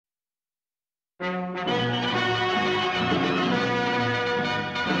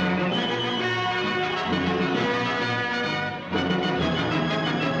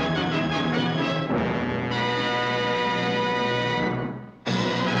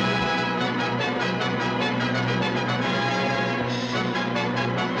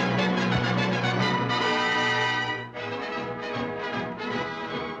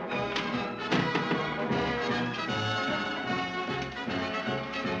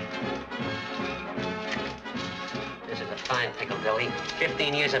Fine pickle, Billy.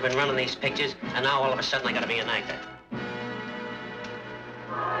 15 years I've been running these pictures, and now all of a sudden I gotta be an actor.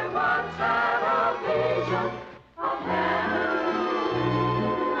 I once had a vision of heaven,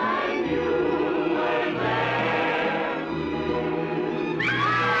 and you were there.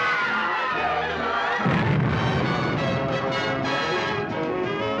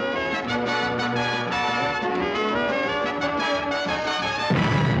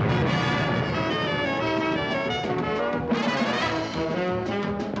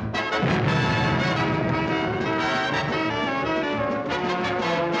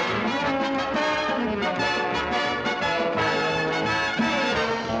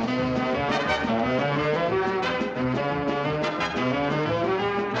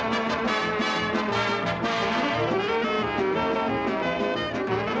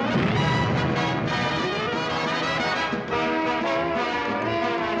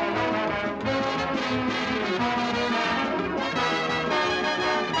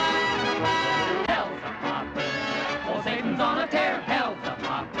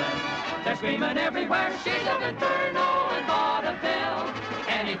 Screaming everywhere, she's an inferno and vaudeville.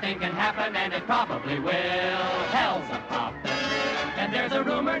 Anything can happen, and it probably will. Hellzapoppin'. And there's a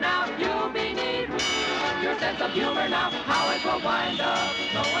rumor now, you be need your sense of humor now. How it will wind up,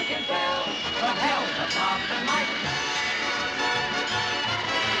 no one can tell. But Hellzapoppin' might.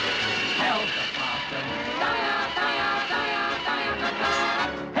 Hellzapoppin'.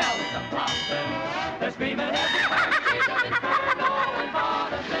 Hellzapoppin'. They're screaming everywhere, she's an inferno and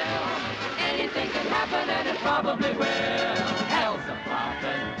vaudeville. Anything can happen, and it probably will.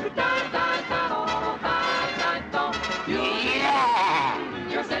 Hellzapoppin'.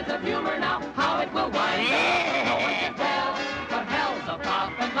 Your sense of humor now, how it will wind up, no one can tell. But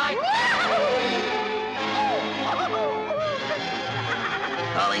Hellzapoppin' like.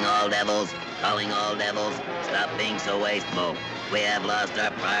 Calling all devils, calling all devils. Stop being so wasteful. We have lost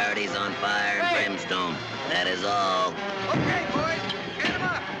our priorities on fire and brimstone. That is all. Okay, boys, get them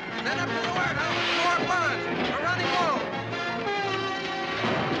up. Send up to the warehouse with more funds. We're running low.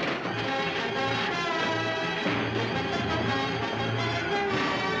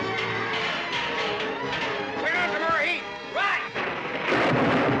 Bring on some more heat. Right.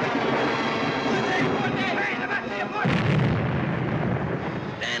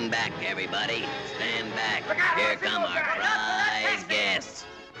 Stand back, everybody. Stand back. Here come our prize guests.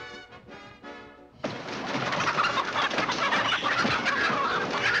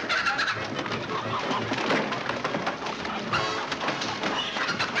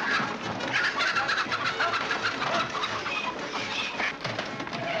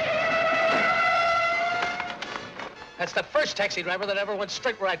 That's the first taxi driver that ever went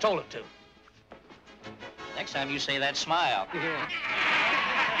straight where I told him to. Next time you say that, smile. You're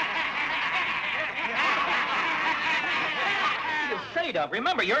afraid of.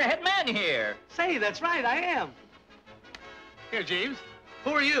 Remember, you're a head man here. Say, that's right, I am. Here, Jeeves.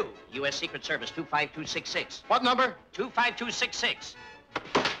 Who are you? U.S. Secret Service 25266. What number? 25266.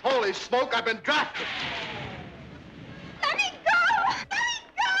 Holy smoke, I've been drafted. Let me go! Let me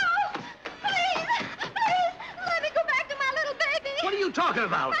go! Please! Please! Let me go back to my little baby! What are you talking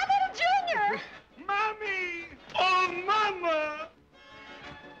about? My little Junior! Mommy! Oh, Mama!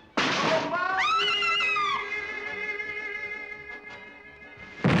 Oh, Mommy!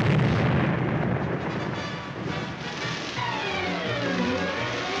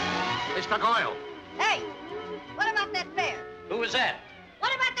 They struck oil. Hey! What about that fare? Who was that?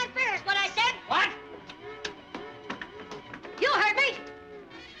 What about that fare is what I said? What? You heard me!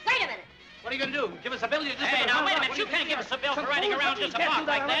 Wait a minute! What are you going to do? Give us a bill? You just Hey, now, wait a minute. You can't give us a bill for riding around just a block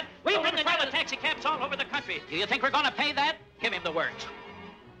like that. We've ridden the taxi cabs all over the country. Do you think we're going to pay that? Give him the works.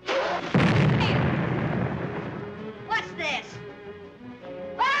 Here! What's this?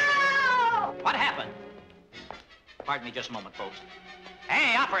 Oh! What happened? Pardon me just a moment, folks.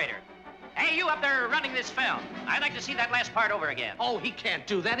 Hey, operator. Hey, you up there running this film. I'd like to see that last part over again. Oh, he can't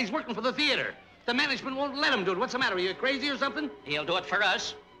do that. He's working for the theater. The management won't let him do it. What's the matter? Are you crazy or something? He'll do it for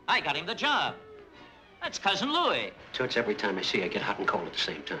us. I got him the job. That's Cousin Louie. Toots, every time I see you, I get hot and cold at the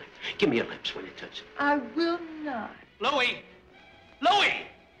same time. Give me your lips when you touch. I will not. Louie! Louie!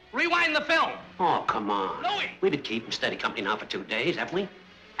 Rewind the film. Oh, come on. Louis! We've been keeping steady company now for 2 days, haven't we?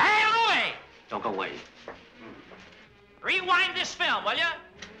 Hey, Louis! Don't go away. Rewind this film, will you?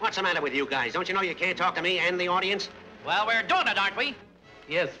 What's the matter with you guys? Don't you know you can't talk to me and the audience? Well, we're doing it, aren't we?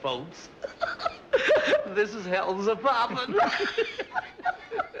 Yes, folks. This is Hellzapoppin.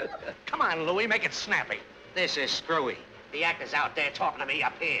 Come on, Louis, make it snappy. This is screwy. The actor's out there talking to me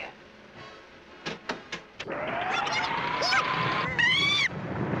up here.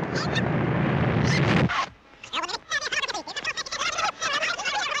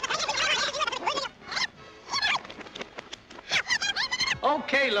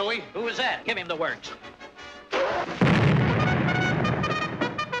 Okay, Louis. Who was that? Give him the works.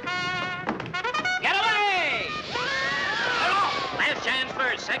 Get away! Last chance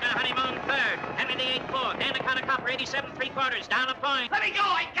first, second honeymoon third, Henry VIII fourth, and the counter copper 87 3/4, down a point. Let me go!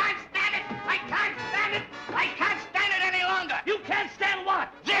 I can't stand it! I can't stand it! I can't stand it any longer! You can't stand what?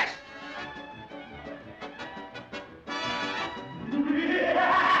 This!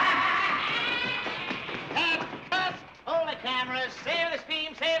 Cut! Hold the cameras, save the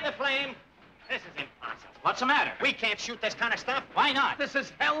steam, save the flame. This is impossible. What's the matter? We can't shoot this kind of stuff. Why not? This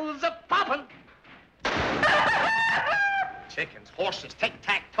is Hellzapoppin. Chickens, horses,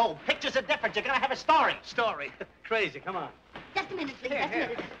 tic-tac-toe. Pictures are different. You gotta have a story. Story. Crazy, come on. Just a minute, please. Just a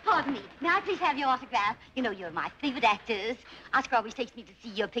minute. Pardon me. May I please have your autograph? You know, you're my favorite actors. Oscar always takes me to see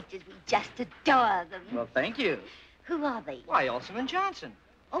your pictures. We just adore them. Well, thank you. Who are they? Why, Olsen and Johnson.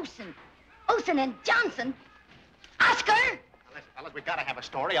 Olsen and Johnson? Oscar! Listen, fellas, we gotta have a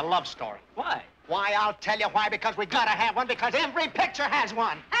story, a love story. Why? Why? I'll tell you why. Because we gotta have one. Because every picture has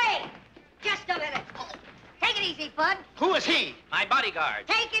one. Hey! Just a minute. Take it easy, Bud. Who is he? My bodyguard.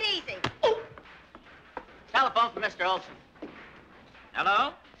 Take it easy. Telephone for Mr. Olsen.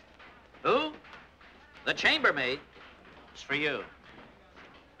 Hello? Who? The chambermaid. It's for you.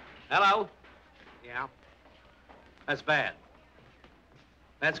 Hello? Yeah. That's bad.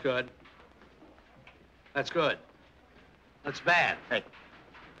 That's good. That's good. That's bad. Hey.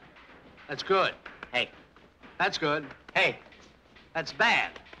 That's good. Hey. That's good. Hey. That's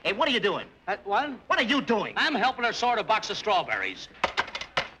bad. Hey, what are you doing? That one? What are you doing? I'm helping her sort a box of strawberries.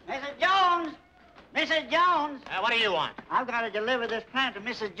 Mrs. Jones! Mrs. Jones! What do you want? I've got to deliver this plant to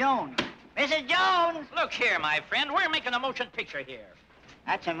Mrs. Jones. Mrs. Jones! Look here, my friend. We're making a motion picture here.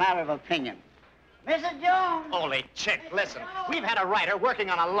 That's a matter of opinion. Mrs. Jones! Holy chick, listen. We've had a writer working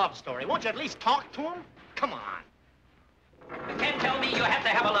on a love story. Won't you at least talk to him? Come on. You can't tell me you have to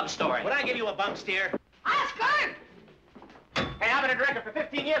have a love story. Would I give you a bump steer? Oscar! Hey, I've been a director for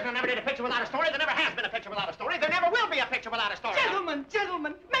 15 years and I never did a picture without a story. There never has been a picture without a story. There never will be a picture without a story. Gentlemen,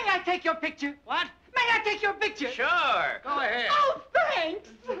 gentlemen, may I take your picture? What? May I take your picture? Sure. Go ahead. Oh, thanks!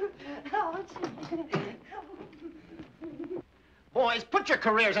 Oh, Boys, put your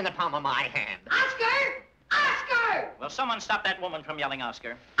careers in the palm of my hand. Oscar! Oscar! Will someone stop that woman from yelling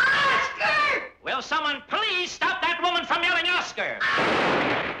Oscar? Oscar! Will someone please stop that woman from yelling Oscar?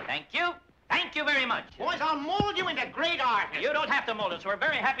 Thank you. Thank you very much. Boys, I'll mold you into great art. You don't have to mold us. We're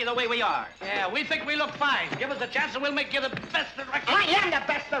very happy the way we are. Yeah, we think we look fine. Give us a chance and we'll make you the best director. I am the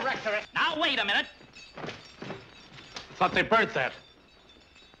best director. Now, wait a minute. Thought they burnt that.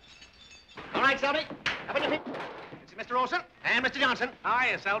 All right, Selby. Up in your feet. This is Mr. Olsen and Mr. Johnson. How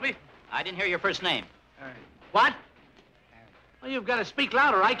are you, Selby? I didn't hear your first name. What? Well, you've got to speak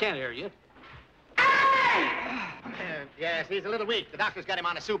louder. I can't hear you. Yes, he's a little weak. The doctor's got him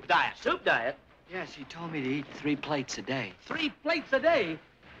on a soup diet. Soup diet? Yes, he told me to eat 3 plates a day. 3 plates a day?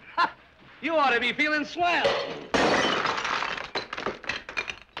 Ha! You ought to be feeling swell.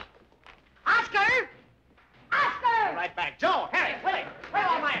 Oscar! Oscar! Right back. Joe, Harry, Willie, where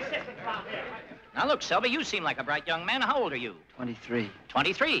are all my assistants around here? Now, look, Selby, you seem like a bright young man. How old are you? 23.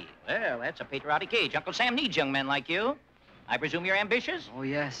 23. Well, that's a patriotic age. Uncle Sam needs young men like you. I presume you're ambitious? Oh,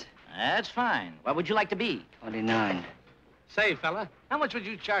 yes. That's fine. What would you like to be? 29. Say, fella, how much would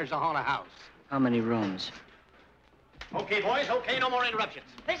you charge to haul a house? How many rooms? Okay, boys, okay, no more interruptions.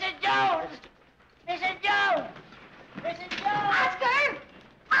 Mrs. Jones! Mrs. Jones! Mrs. Jones! Oscar!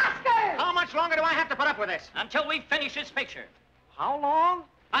 Oscar! How much longer do I have to put up with this? Until we finish this picture. How long?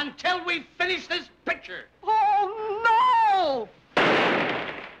 Until we finish this picture. Oh, no!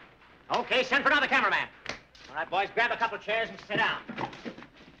 Okay, send for another cameraman. All right, boys, grab a couple chairs and sit down.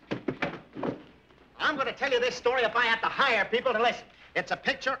 I'm going to tell you this story if I have to hire people to listen. It's a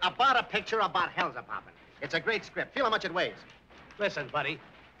picture about Hellzapoppin. It's a great script. Feel how much it weighs. Listen, buddy,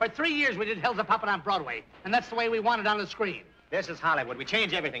 for 3 years we did Hellzapoppin on Broadway, and that's the way we want it on the screen. This is Hollywood. We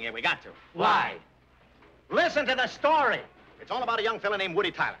change everything here. We got to. Why? Listen to the story. It's all about a young fella named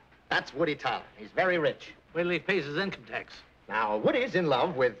Woody Tyler. That's Woody Tyler. He's very rich. Wait till he pays his income tax. Now, Woody's in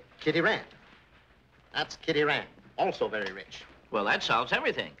love with Kitty Rand. That's Kitty Rand, also very rich. Well, that solves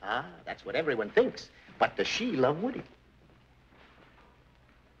everything. Ah, that's what everyone thinks. But does she love Woody?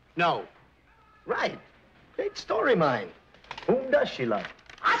 No. Right. Great story, mine. Whom does she love?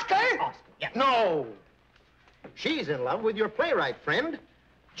 Oscar! Oscar, yeah. No. She's in love with your playwright friend,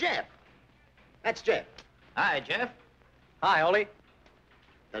 Jeff. That's Jeff. Hi, Jeff. Hi, Ollie.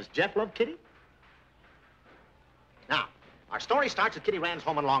 Does Jeff love Kitty? Now, our story starts at Kitty Rand's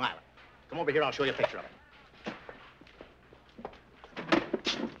home on Long Island. Come over here, I'll show you a picture of it.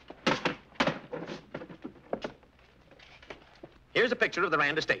 Here's a picture of the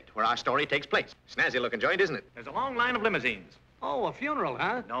Rand estate, where our story takes place. Snazzy-looking joint, isn't it? There's a long line of limousines. Oh, a funeral,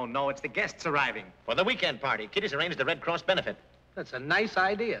 huh? No, it's the guests arriving. For the weekend party, Kitty's arranged a Red Cross benefit. That's a nice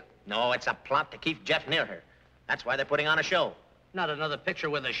idea. No, it's a plot to keep Jeff near her. That's why they're putting on a show. Not another picture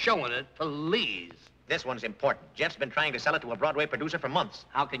with a show in it, please. This one's important. Jeff's been trying to sell it to a Broadway producer for months.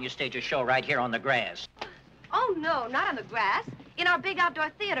 How can you stage a show right here on the grass? Oh, no, not on the grass. In our big outdoor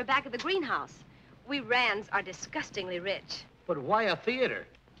theater back at the greenhouse. We Rands are disgustingly rich. But why a theater?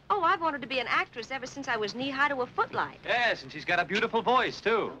 Oh, I've wanted to be an actress ever since I was knee-high to a footlight. Yes, and she's got a beautiful voice,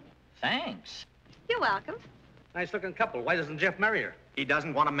 too. Thanks. You're welcome. Nice-looking couple. Why doesn't Jeff marry her? He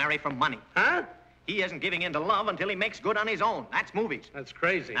doesn't want to marry for money. Huh? He isn't giving in to love until he makes good on his own. That's movies. That's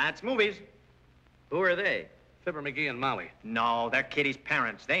crazy. That's movies. Who are they? Fibber McGee and Molly. No, they're Kitty's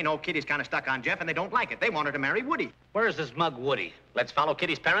parents. They know Kitty's kind of stuck on Jeff, and they don't like it. They want her to marry Woody. Where's this mug Woody? Let's follow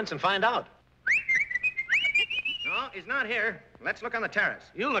Kitty's parents and find out. No, he's not here. Let's look on the terrace.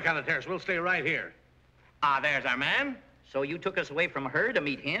 You look on the terrace. We'll stay right here. Ah, there's our man. So you took us away from her to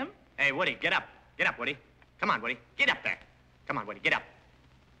meet him? Hey, Woody, get up. Get up, Woody. Come on, Woody. Get up there. Come on, Woody, get up.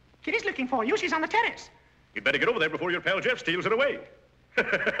 Kitty's looking for you. She's on the terrace. You'd better get over there before your pal Jeff steals it away.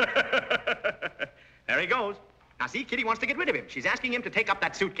 There he goes. Now, see, Kitty wants to get rid of him. She's asking him to take up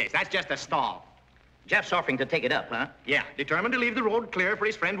that suitcase. That's just a stall. Jeff's offering to take it up, huh? Yeah, determined to leave the road clear for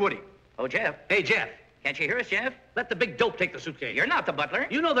his friend Woody. Oh, Jeff. Hey, Jeff. Can't you hear us, Jeff? Let the big dope take the suitcase. You're not the butler.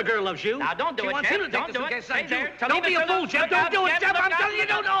 You know the girl loves you. Now, don't do She it, wants Jeff. you to take Don't the do it. suitcase. Stay there. Tell Don't me be to a fool, Jeff. look out, Don't do it, Jeff. I'm look telling you, out,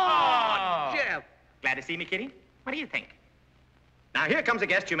 don't. look out. Oh, Jeff. Glad to see me, Kitty? What do you think? Now, here comes a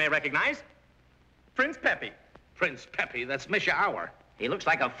guest you may recognize. Prince Peppy. Prince Peppy. That's Mischa Auer. He looks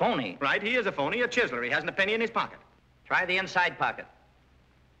like a phony. Right, he is a phony, a chiseler. He hasn't a penny in his pocket. Try the inside pocket.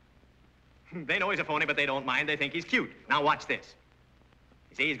 They know he's a phony, but they don't mind. They think he's cute. Now, watch this.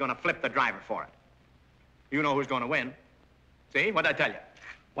 You see, he's going to flip the driver for it. You know who's going to win. See? What'd I tell you?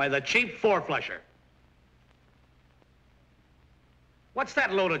 Why, the cheap four-flusher. What's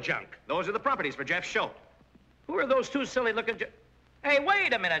that load of junk? Those are the properties for Jeff's show. Who are those two silly-looking... Hey,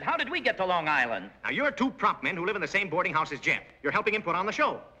 wait a minute. How did we get to Long Island? Now, you're two prop men who live in the same boarding house as Jeff. You're helping him put on the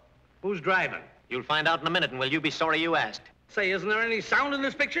show. Who's driving? You'll find out in a minute, and will you be sorry you asked? Say, isn't there any sound in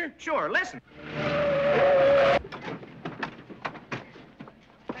this picture? Sure, listen.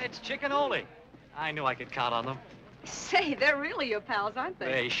 It's Chic and Ollie. I knew I could count on them. Say, they're really your pals, aren't they?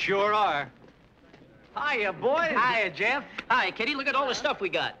 They sure are. Hiya, boys. Hiya, Jeff. Hi, Kitty. Look at all the stuff we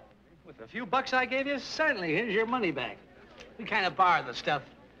got. With the few bucks I gave you? Certainly. Here's your money back. We kind of borrowed the stuff.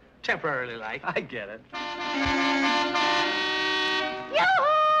 Temporarily, like. I get it.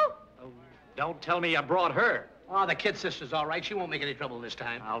 Yoo-hoo! Oh, don't tell me you brought her. Oh, the kid sister's all right. She won't make any trouble this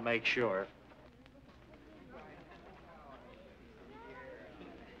time. I'll make sure.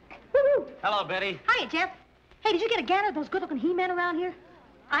 Woo-hoo. Hello, Betty. Hiya, Jeff. Hey, did you get a gander of those good-looking He-Men around here?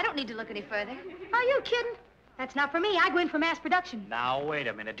 I don't need to look any further. Are you kidding? That's not for me. I go in for mass production. Now, wait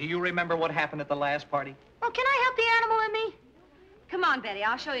a minute. Do you remember what happened at the last party? Well, can I help the animal in me? Come on, Betty.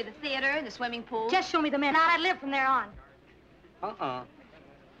 I'll show you the theater and the swimming pool. Just show me the man. I'd live from there on. Uh-uh.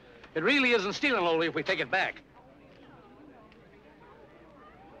 It really isn't stealing, Ollie, if we take it back.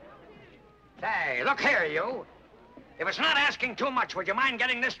 Say, look here, you. If it's not asking too much, would you mind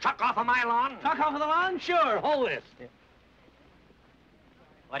getting this truck off of my lawn? Truck off of the lawn? Sure. Hold this.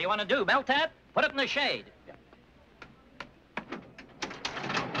 What do you want to do, melt that? Put it in the shade.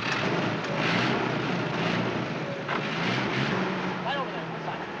 Right over there, one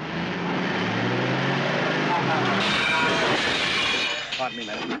side. Pardon me,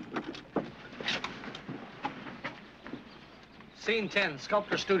 madam. Scene 10,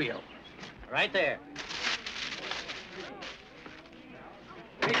 Sculptor Studio. Right there.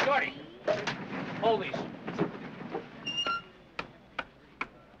 Hey, Shorty. Hold these.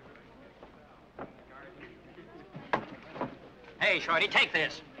 Hey, Shorty, take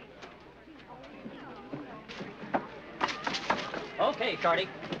this. Okay, Shorty.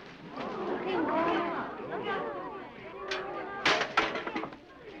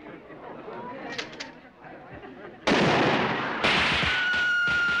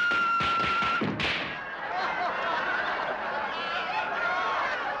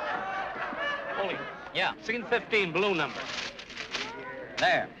 Yeah. Scene 15, blue number.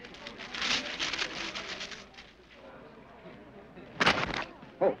 There.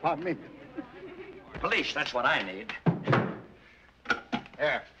 Oh, pardon me. Police, that's what I need.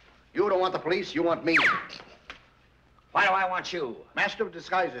 Here. You don't want the police, you want me. Why do I want you? Master of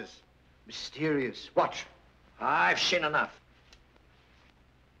disguises. Mysterious. Watch. I've seen enough.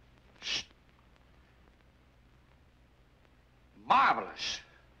 Marvelous.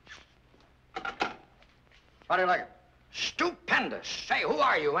 How do you like it? Stupendous. Say, who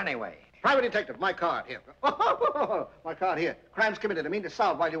are you anyway? Private detective, my card here. My card here. Crimes committed. I mean to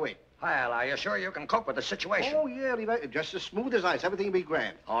solve while you wait. Well, are you sure you can cope with the situation? Oh, yeah, leave it just as smooth as ice. Everything will be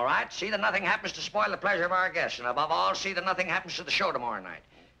grand. All right. See that nothing happens to spoil the pleasure of our guests. And above all, see that nothing happens to the show tomorrow night.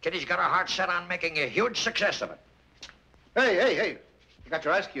 Kitty's got her heart set on making a huge success of it. Hey. You got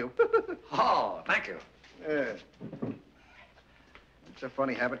your ice cube. Oh, thank you. Yeah. It's a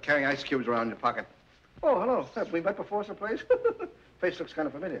funny habit, carrying ice cubes around in your pocket. Oh, hello. Have we met before someplace? Face looks kind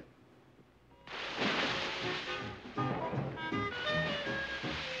of familiar.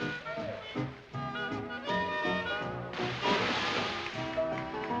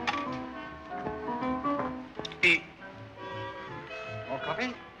 More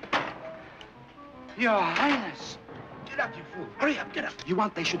coffee? Your Highness. Get up, you fool. Hurry up, get up. You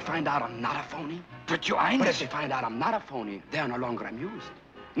want they should find out I'm not a phony? But Your Highness. But if they find out I'm not a phony, they are no longer amused.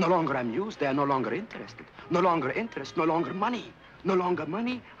 No longer amused, they are no longer interested. No longer interest, no longer money. No longer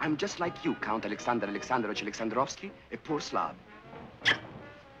money, I'm just like you, Count Alexander Alexandrovich Alexandrovsky, a poor slob.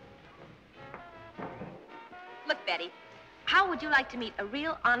 Look, Betty, how would you like to meet a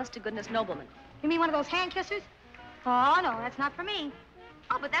real, honest-to-goodness nobleman? You mean one of those hand kissers? Oh, no, that's not for me.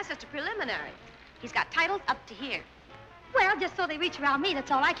 Oh, but that's just a preliminary. He's got titles up to here. Well, just so they reach around me,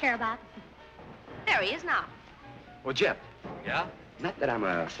 that's all I care about. There he is now. Well, Jeff. Yeah? Not that I'm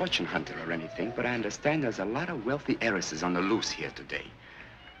a fortune hunter or anything, but I understand there's a lot of wealthy heiresses on the loose here today.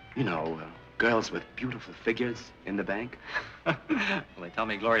 You know, girls with beautiful figures in the bank. Well, they tell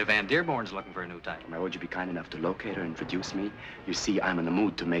me Gloria Van Dearborn's looking for a new title. Well, would you be kind enough to locate her and introduce me? You see, I'm in the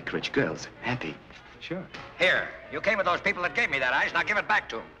mood to make rich girls happy. Sure. Here, you came with those people that gave me that ice. Now give it back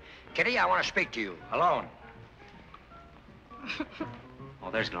to them. Kitty, I want to speak to you, alone.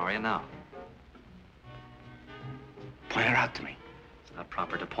 Oh, there's Gloria now. Point her out to me. It's not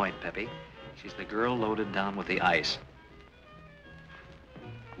proper to point, Peppy. She's the girl loaded down with the ice.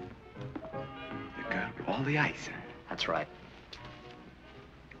 The girl with all the ice, huh? That's right.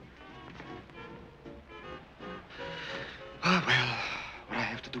 Oh, well, what I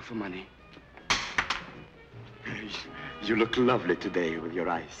have to do for money. You look lovely today with your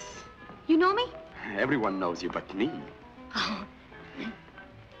ice. You know me? Everyone knows you but me. Oh.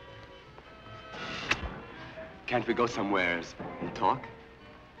 Can't we go somewhere and talk?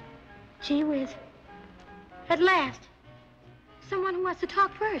 Gee whiz. At last. Someone who wants to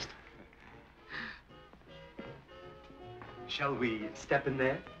talk first. Shall we step in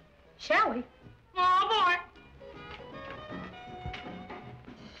there? Shall we? Oh,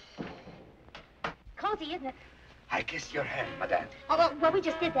 boy. Cozy, isn't it? I kiss your hand, madame. Oh, well, we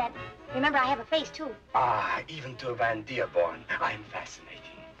just did that. Remember, I have a face, too. Ah, even to Van Dearborn, I'm fascinating.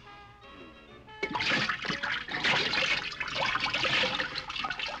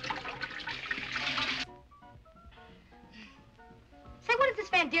 Say, what is this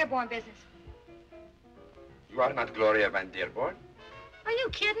Van Dearborn business? You are not Gloria Van Dearborn? Are you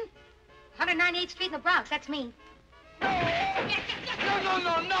kidding? 198th Street in the Bronx, that's me. No.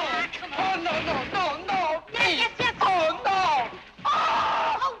 Come on. Oh, no. Yes. Oh, no.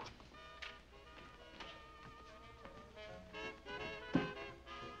 Oh!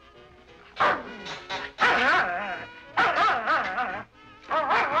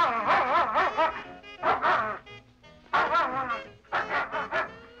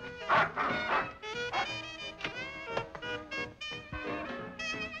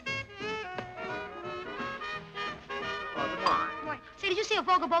 Say, did you see a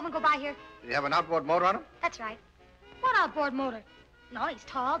Volga Bowman go by here? Did he have an outboard motor on him? That's right. What outboard motor? No, he's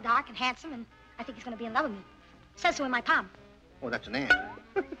tall, dark, and handsome, and I think he's going to be in love with me. Says so in my palm. Oh, that's an ant.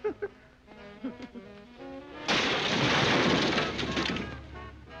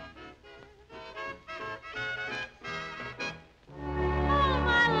 All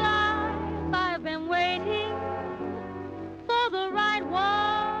my life I've been waiting for the right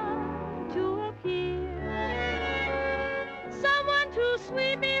one to appear. Someone to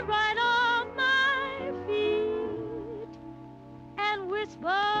sweep me right off my feet and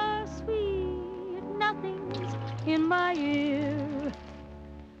whisper sweet nothings in my ear.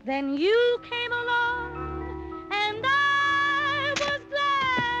 Then you came along and I was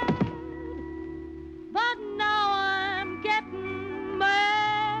glad, but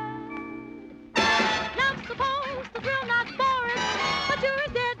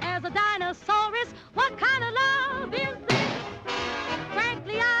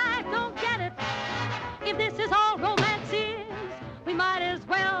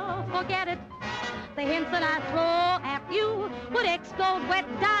that I throw at you would explode wet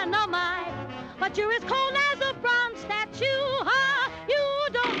dynamite. But you're as cold as a bronze statue, huh? You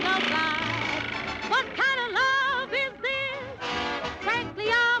don't love life. What kind of love is this? Frankly,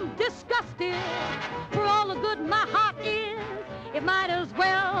 I'm disgusted. For all the good my heart is, it might as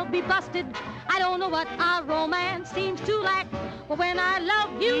well be busted. I don't know what our romance seems to lack, but when I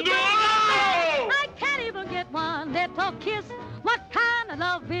love you, No! I can't even get one little kiss. What kind of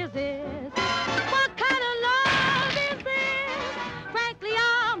love is this? What kind of love is this? Frankly,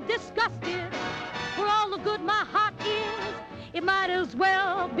 I'm disgusted. For all the good my heart is, it might as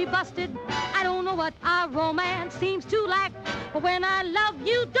well be busted. I don't know what our romance seems to lack, but when I love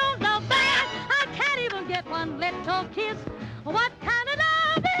you, don't love back. I can't even get one little kiss. What kind of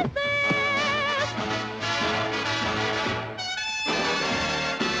love is this?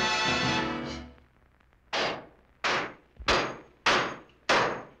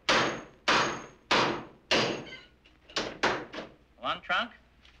 One trunk,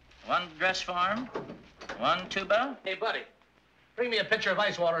 one dress form, one tuba. Hey, buddy, bring me a pitcher of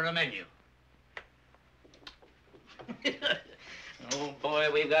ice water and a menu. Oh, boy,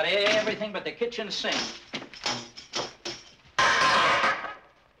 we've got everything but the kitchen sink.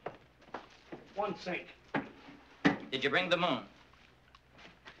 One sink. Did you bring the moon?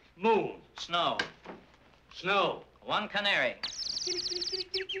 Moon. Snow. Snow. One canary.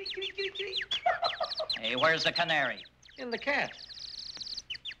 Hey, where's the canary? In the cat.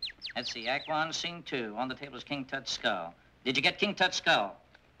 Let's see, Act 1, Scene 2. On the table is King Tut's skull. Did you get King Tut's skull?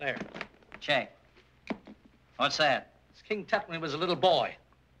 There. Check. What's that? It's King Tut when he was a little boy.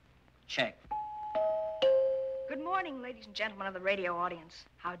 Check. Good morning, ladies and gentlemen of the radio audience.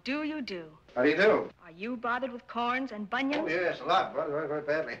 How do you do? How do you do? Are you bothered with corns and bunions? Oh, yes, a lot. Very, very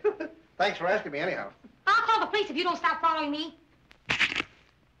badly. Thanks for asking me anyhow. I'll call the police if you don't stop following me.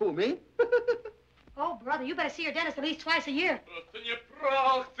 Who, me? Oh, brother, you better see your dentist at least twice a year.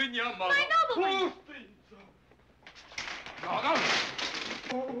 My nobleman!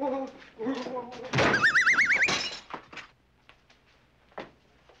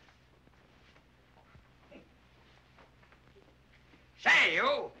 Say,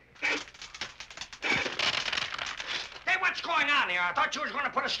 you. Hey, what's going on here? I thought you was going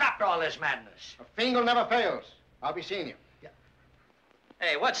to put a stop to all this madness. A fingal never fails. I'll be seeing you.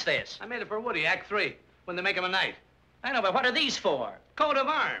 Hey, what's this? I made it for Woody, Act 3, when they make him a knight. I know, but what are these for? Coat of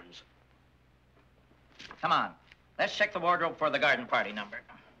arms. Come on. Let's check the wardrobe for the garden party number.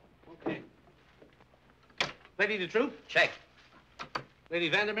 Okay. Lady DeTruth? Check. Lady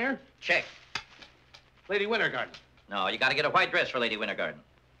Vandermeer? Check. Lady Wintergarden? No, you gotta get a white dress for Lady Wintergarden.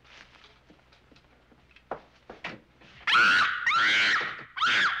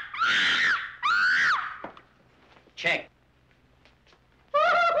 Check.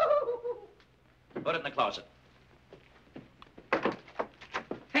 Put it in the closet.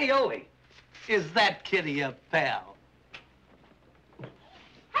 Hey, Ole, is that kitty a pal?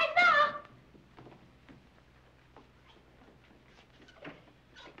 Hey, Phil!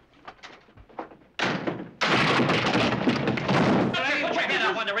 Put your head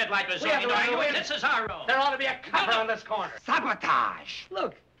up when the red light was We have on. the right to win. This is our room. There ought to be a cover on this corner. Sabotage.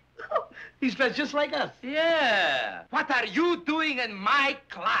 Look, he's dressed just like us. Yeah. What are you doing in my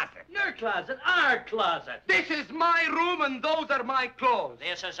closet? Your closet, our closet. This is my room and those are my clothes.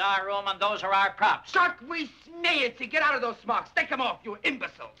 This is our room and those are our props. Start we smearty. Get out of those smocks. Take them off, you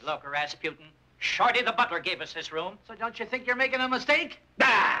imbeciles. Look, Rasputin, Shorty the butler gave us this room. So don't you think you're making a mistake?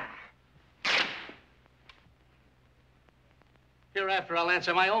 Ah! Hereafter, I'll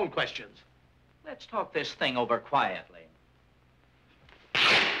answer my own questions. Let's talk this thing over quietly.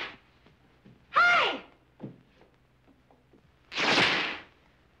 Hey!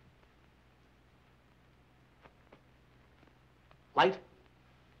 Light?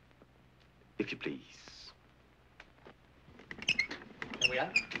 If you please. There we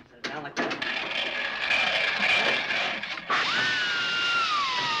are. Set it down like that.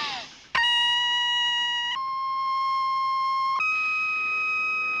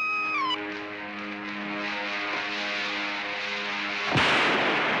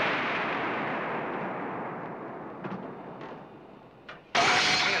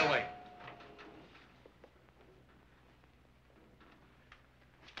 Bring it away.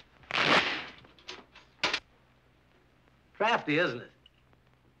 Crafty, isn't it?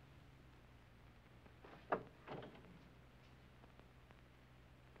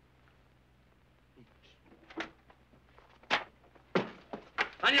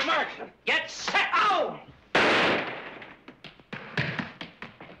 On your mark. Get set. Ow!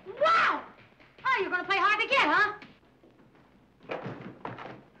 Wow! Oh, you're gonna play hard to get, huh?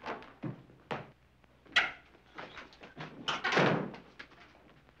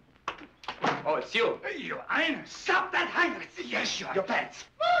 course, you. Your Highness, stop that Highness. Yes, your pants.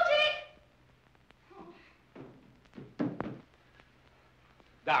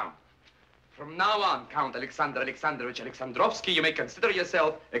 Down. From now on, Count Alexander Alexandrovich Alexandrovsky, you may consider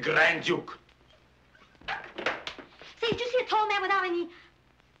yourself a Grand Duke. Say, did you see a tall man without any...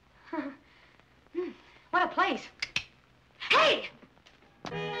 What a place. Hey!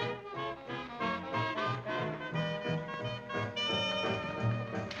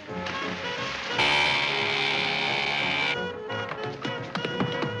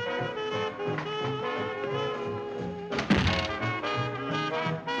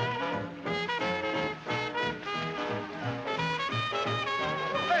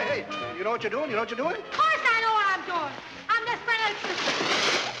 Hey, you know what you're doing? You know what you're doing? Of course I know what I'm doing. I'm just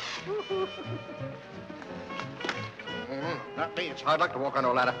Not me. It's hard luck to walk on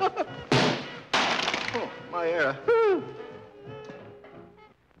a ladder. Oh, my ear.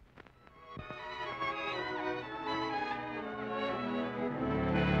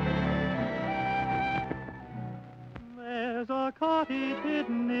 There's a cottage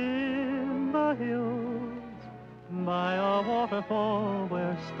hidden in the hills by a waterfall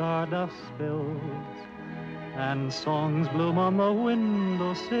where stardust spills and songs bloom on the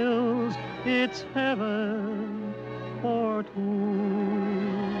windowsills. It's heaven for two.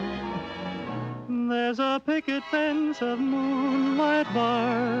 There's a picket fence of moonlight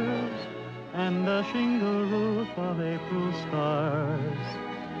bars and a shingle roof of April stars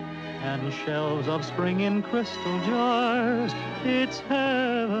and shelves of spring in crystal jars. It's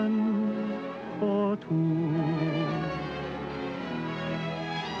heaven for two.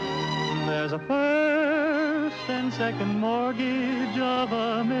 There's a first and second mortgage of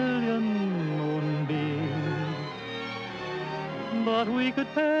 $1,000,000 moonbeams, but we could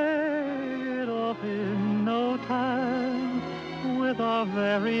pay it off in no time with our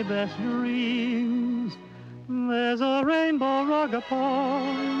very best dreams. There's a rainbow rug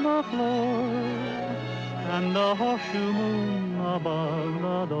upon the floor and a horseshoe moon above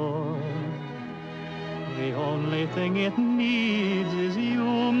the door. The only thing it needs is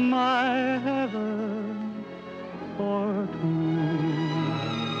you, my heaven for two.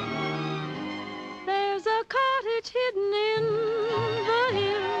 There's a cottage hidden in the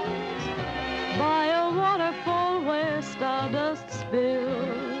hills by a waterfall where stardust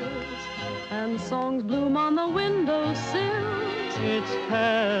spills and songs bloom on the windowsills. It's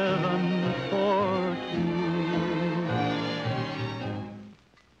heaven for two.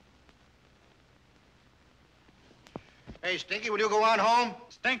 Hey, Stinky, will you go on home?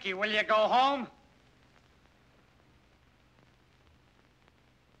 Stinky, will you go home?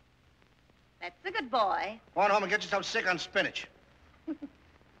 That's a good boy. Go on home and get yourself sick on spinach.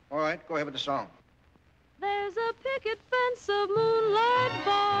 All right, go ahead with the song. There's a picket fence of moonlight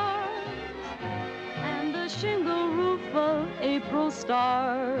bars and a shingle roof of April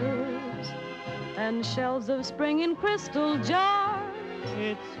stars and shelves of spring in crystal jars.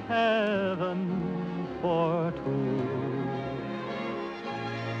 It's heaven for two.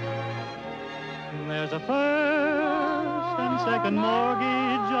 There's a first and second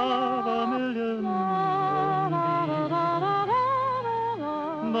mortgage of $1,000,000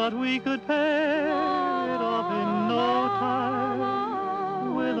 moonbeams, but we could pay it off in no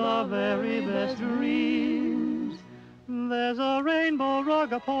time with our very best dreams. There's a rainbow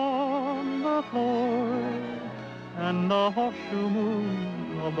rug upon the floor and a horseshoe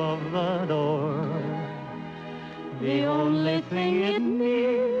moon above the door. The only thing it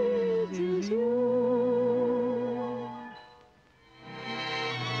needs is you.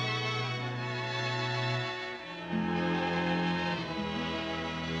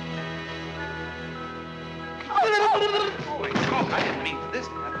 Holy smoke, I didn't mean for this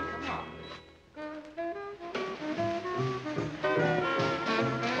to happen. Come on.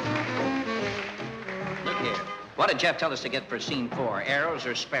 Look here. What did Jeff tell us to get for scene 4? Arrows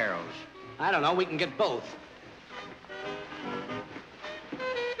or sparrows? I don't know. We can get both.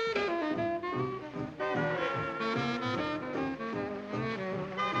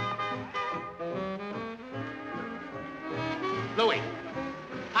 Louis.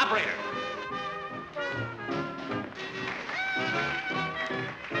 Operator.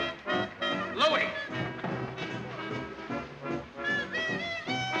 Louis.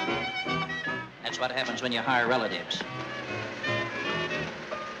 That's what happens when you hire relatives.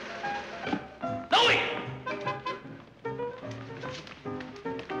 Louis!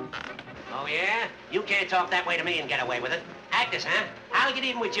 Oh, yeah? You can't talk that way to me and get away with it. Actors, huh? I'll get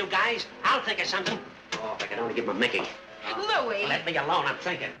even with you guys. I'll think of something. Oh, if I could only give him a Mickey. Louis. Let me alone, I'm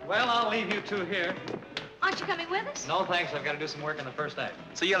thinking. Well, I'll leave you two here. Oh, Aren't you coming with us? No, thanks. I've got to do some work in the first act.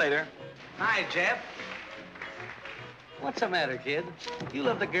 See you later. Hi, Jeff. What's the matter, kid? You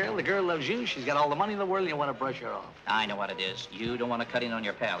love the girl loves you. She's got all the money in the world, and you want to brush her off. I know what it is. You don't want to cut in on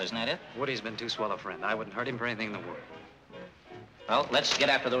your pal, isn't that it? Woody's been too swell a friend. I wouldn't hurt him for anything in the world. Well, let's get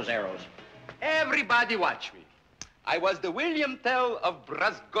after those arrows. Everybody watch me. I was the William Tell of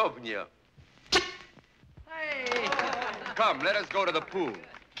Brasgovnia. Hey! Come, let us go to the pool.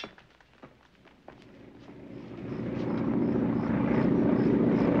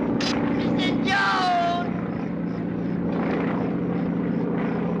 Mr. Jones!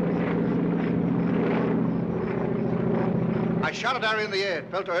 I shot at Harry in the air. It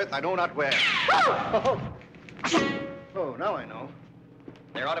fell to earth, I know not where. Oh, now I know.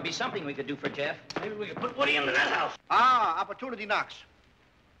 There ought to be something we could do for Jeff. Maybe we could put Woody into that house. Ah, opportunity knocks.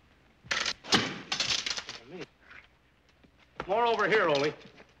 More over here, Ole. Need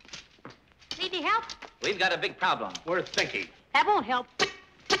any help? We've got a big problem. We're thinking. That won't help.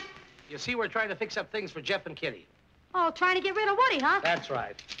 You see, we're trying to fix up things for Jeff and Kitty. Oh, trying to get rid of Woody, huh? That's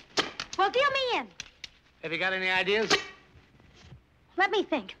right. Well, deal me in. Have you got any ideas? Let me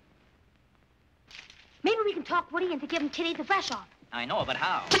think. Maybe we can talk Woody into giving Kitty the brush off. I know, but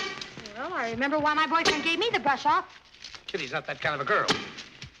how? Well, I remember why my boyfriend gave me the brush off. Kitty's not that kind of a girl.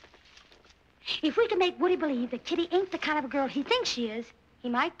 If we can make Woody believe that Kitty ain't the kind of a girl he thinks she is, he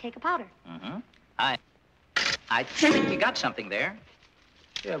might take a powder. Mm-hmm. I think you got something there.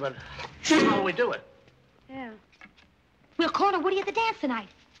 Yeah, but how do we do it? Yeah. We'll corner Woody at the dance tonight.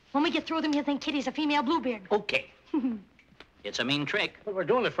 When we get through with him, he'll think Kitty's a female Bluebeard. Okay. It's a mean trick. But we're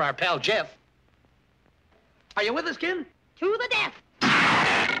doing it for our pal Jeff. Are you with us, kid? To the death.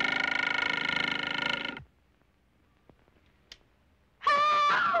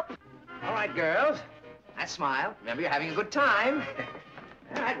 Help! All right, girls. That smile. Remember, you're having a good time.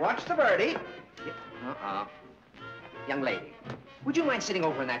 All right, watch the birdie. Uh-oh. Young lady, would you mind sitting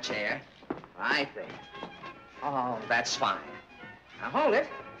over in that chair? Right there. Oh, that's fine. Now, hold it.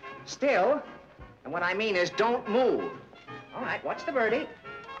 Still. And what I mean is, don't move. All right, watch the birdie.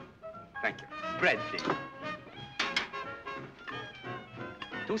 Thank you. Bread, please.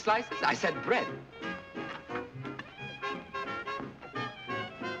 2 slices? I said bread.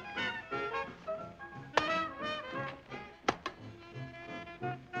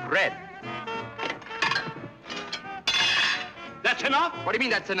 Bread. That's enough? What do you mean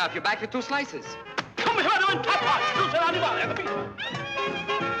that's enough? You're back to 2 slices. Come here, on top It's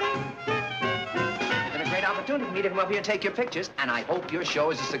been a great opportunity for me to come up here and take your pictures, and I hope your show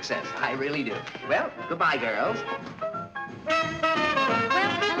is a success. I really do. Well, goodbye, girls.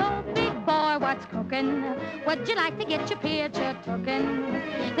 Well, hello, big boy, what's cooking? Would you like to get your picture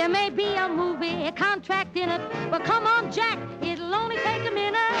taken? There may be a movie, a contract in it. Well, come on, Jack, it'll only take a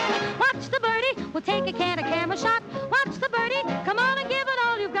minute. Watch the birdie, we'll take a camera shot. Watch the birdie, come on and give it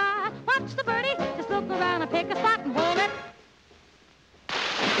all you've got. Watch the birdie, just look around and pick a spot and hold it.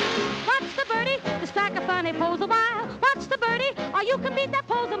 Watch the birdie, just strike a funny pose a while. Watch the birdie, or you can beat that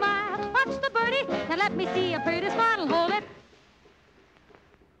pose a mile. Watch the birdie, now let me see a pretty spot and hold it.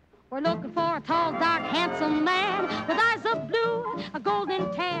 We're looking for a tall, dark, handsome man with eyes of blue, a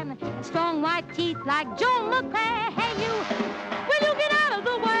golden tan, and strong white teeth like Joan McCrae. Hey, you, will you get out of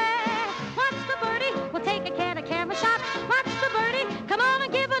the way? Watch the birdie, we'll take a camera shot. Watch the birdie, come on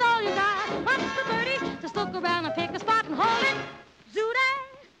and give it all you got. Watch the birdie, just look around and pick a spot and hold it. Zooty.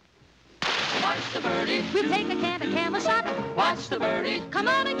 Watch the birdie. We'll take a camera shot. Watch the birdie. Come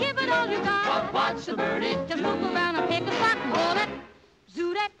on and give it all you got. Watch the birdie. Just look around and pick a spot and hold it.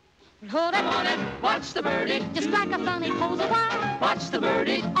 Zooty. Hold it. On it. Watch the birdie. Just like a funny pose a while. Watch the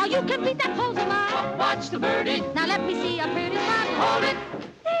birdie. Or you can beat that pose a mile. Watch the birdie. Now let me see a pretty spot. Hold it.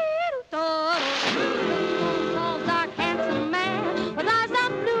 Tall, dark, handsome man with eyes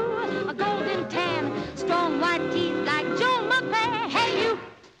of blue, a golden tan, strong white teeth like Joan McCrae. Hey, you,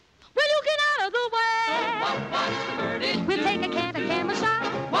 will you get out of the way? Watch the birdie. We'll take a camera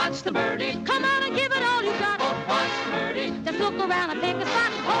shot. Watch the birdie. Come on and give it all you got. Watch the birdie. Just look around and pick a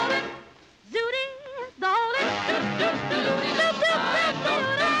spot and hold it. Zooty, the hold it.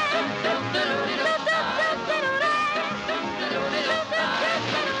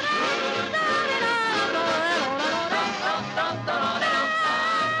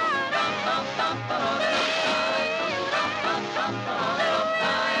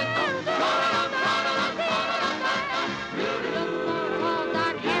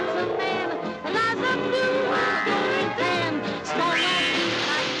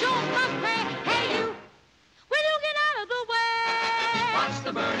 Like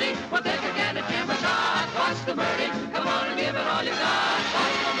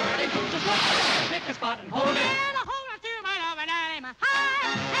out and hold it.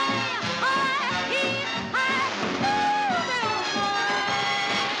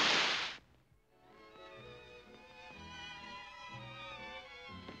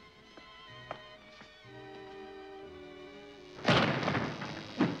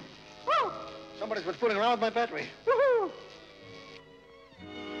 Somebody's been fooling around with my battery. Woohoo!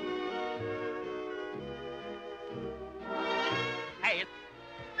 Hey.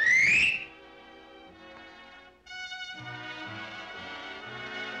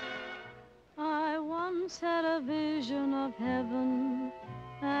 I once had a vision of heaven,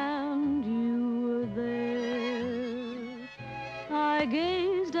 and you were there. I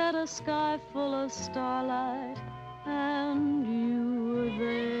gazed at a sky full of starlight, and you were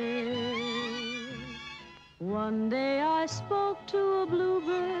there. One day I spoke to a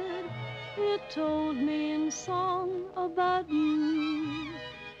bluebird. It told me in song about you.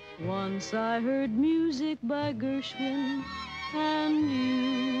 Once I heard music by Gershwin, and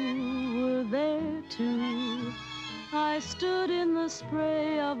you were there too. I stood in the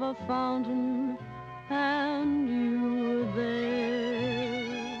spray of a fountain, and you were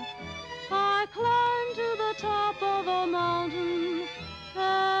there. I climbed to the top of a mountain,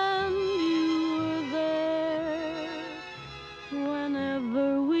 and you were there.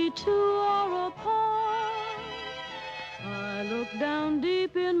 Whenever we two are apart, I look down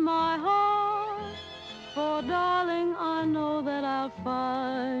deep in my heart, for darling, I know that I'll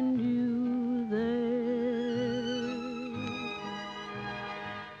find you there.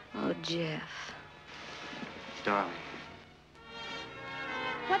 Oh, Jeff. Darling.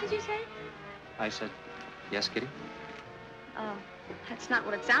 What did you say? I said, yes, Kitty? Oh, that's not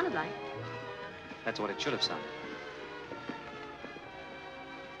what it sounded like. That's what it should have sounded.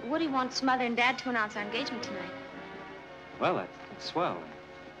 Woody wants Mother and Dad to announce our engagement tonight. Well, that's swell.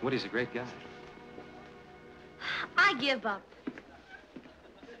 Woody's a great guy. I give up.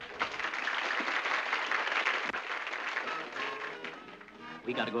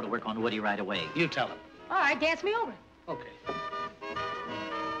 We got to go to work on Woody right away. You tell him. All right, dance me over. Okay.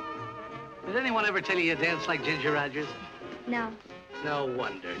 Did anyone ever tell you you dance like Ginger Rogers? No. No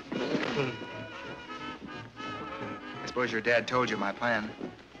wonder. I suppose your dad told you my plan.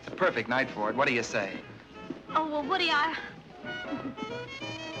 It's a perfect night for it. What do you say? Oh, well, Woody,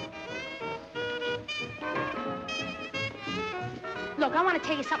 Look, I want to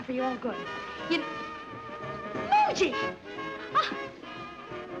tell you something for your own good. Moogie! Oh.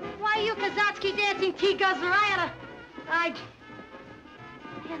 Why are you Kazatsky dancing tea-guzzler?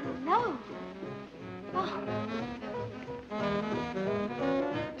 Hello. Oh.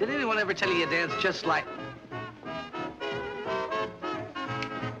 Did anyone ever tell you you dance just like...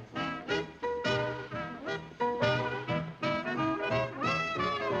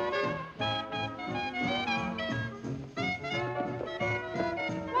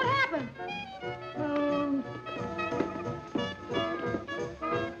 What happened?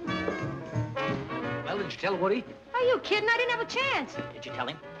 Well, did you tell Woody? Are you kidding? I didn't have a chance. Did you tell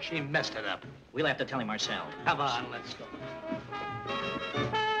him? She messed it up. We'll have to tell him ourselves. Come on, let's go.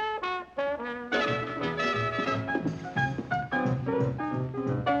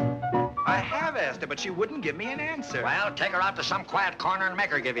 I have asked her, but she wouldn't give me an answer. Well, take her out to some quiet corner and make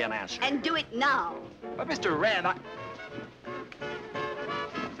her give you an answer. And do it now. But, Mr. Rand,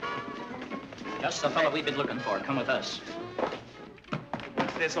 Just the fellow we've been looking for. Come with us.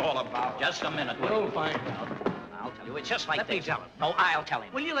 What's this all about? Just a minute, Woody. We'll find out. I'll tell you. It's just like Let this. me tell him. No, I'll tell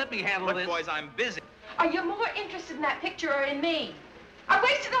him. Will you let me handle Look, this? boys, I'm busy. Are you more interested in that picture or in me? I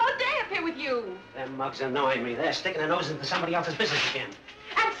wasted all day up here with you. Them mugs annoy me. They're sticking their nose into somebody else's business again.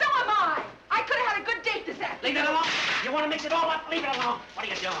 And so am I. I could have had a good date this afternoon. Leave it alone. You want to mix it all up? Leave it alone. What are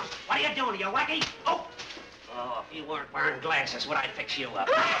you doing? What are you doing? Are you wacky? Oh! Oh, if you weren't wearing glasses, would I fix you up?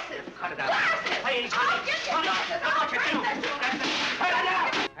 Glasses! Cut it out. Glasses! Please, I'll honey. get you Honey, glasses. that's what you're doing. Cut it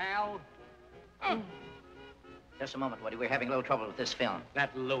out! Al, Just a moment, Woody. We're having a little trouble with this film.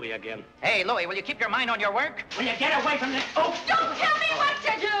 that Louie again. Hey, Louie, will you keep your mind on your work? Will you get away from this? Oh! Don't tell me what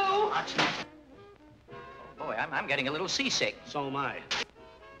to do! Watch now. Oh, boy, I'm getting a little seasick. So am I.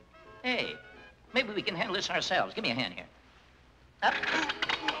 Hey, maybe we can handle this ourselves. Give me a hand here. Up.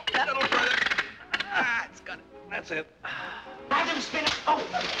 A little further. Ah, it's got it. That's it. Have him spin it. Oh!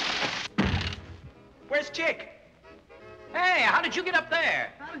 Where's Chic? Hey, how did you get up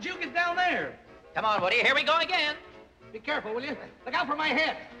there? How did you get down there? Come on, Woody. Here we go again. Be careful, will you? Look out for my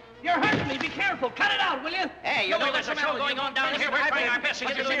head. You're hurting me. Be careful. Cut it out, will you? Hey, you know there's a show going on down here. We're trying our best to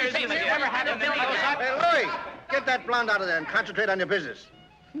get to the entertainment. You ever had a billy goes up? Hey, Louie, get that blonde out of there and concentrate on your business.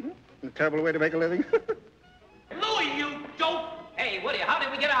 A terrible way to make a living. Louie, you dope! Hey, Woody. Whitey, how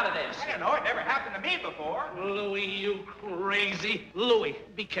did we get out of this? I don't know. It never happened to me before. Louie, you crazy. Louie,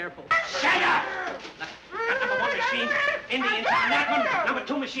 be careful. Shut up! Got number 1 machine, Indians on that one. Number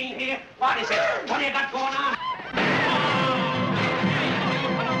 2 machine here. What is it? What do you got going on?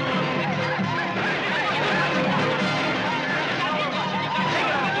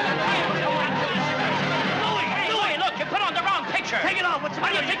 Louie, look, you put on the wrong picture. Take it off. What's the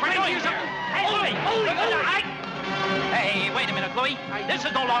What matter? do you think we're doing here? Hey, Louie, look at that. Hey, wait a minute, Louie. This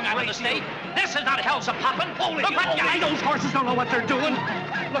is no Long Island Estate. This is not Hellzapoppin. Look what guy. Those horses don't know what they're doing.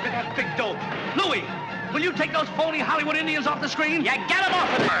 Look at that big dope. Louie, will you take those phony Hollywood Indians off the screen? Yeah, get them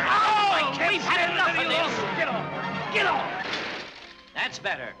off of her. Oh, We've had enough of this. Get off. Get off. That's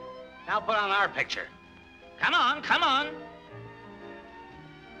better. Now put on our picture. Come on, come on.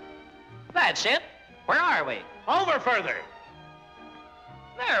 That's it. Where are we? Over further.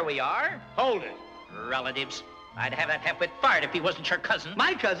 There we are. Hold it. Relatives. I'd have that half-wit fired if he wasn't your cousin.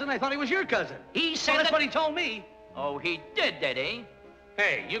 My cousin? I thought he was your cousin. He said Well, that's that... what he told me. Oh, he did he?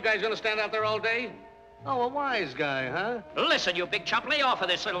 Hey, you guys gonna stand out there all day? Oh, a wise guy, huh? Listen, you big chump, lay off of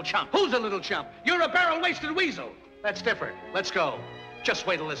this little chump. Who's a little chump? You're a barrel-waisted weasel. That's different. Let's go. Just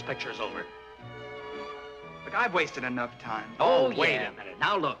wait till this picture's over. Look, I've wasted enough time. Oh, wait yeah. a minute.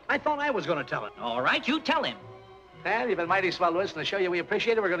 Now, look. I thought I was gonna tell him. All right, you tell him. Well, you've been mighty swell to us, and to show you we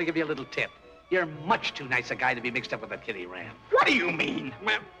appreciate it, we're gonna give you a little tip. You're much too nice a guy to be mixed up with that kid he ran. What do you mean?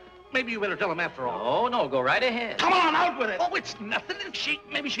 Well, maybe you better tell him after all. Oh, no, go right ahead. Come on, out with it. Oh, it's nothing.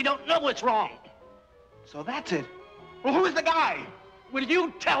 Maybe she don't know it's wrong. So that's it. Well, who's the guy? Will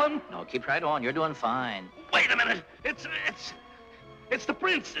you tell him? No, keep right on. You're doing fine. Wait a minute. It's the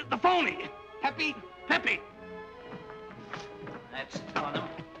prince, the phony. Peppy. That's on them.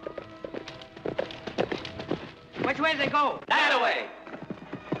 Which way they go? That away.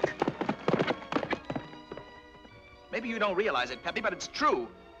 Maybe you don't realize it, Peppy, but it's true.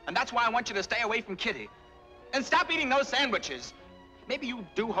 And that's why I want you to stay away from Kitty. And stop eating those sandwiches. Maybe you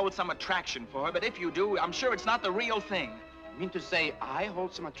do hold some attraction for her, but if you do, I'm sure it's not the real thing. You mean to say I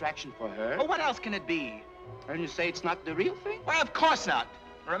hold some attraction for her? Well, what else can it be? And you say it's not the real thing? Well, of course not.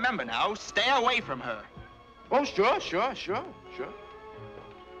 Remember now, stay away from her. Oh, sure.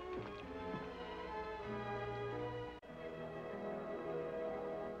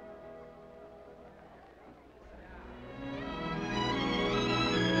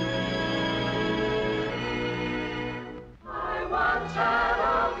 I once had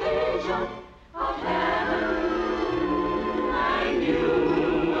a vision of heaven, and you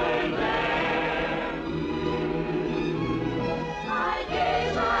were there. I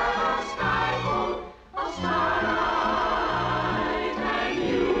gazed at a sky full of starlight, and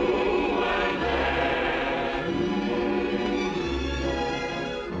you were there.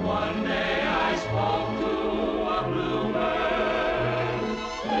 One day I spoke to a bluebird.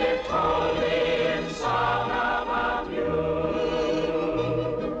 It told me in song about you.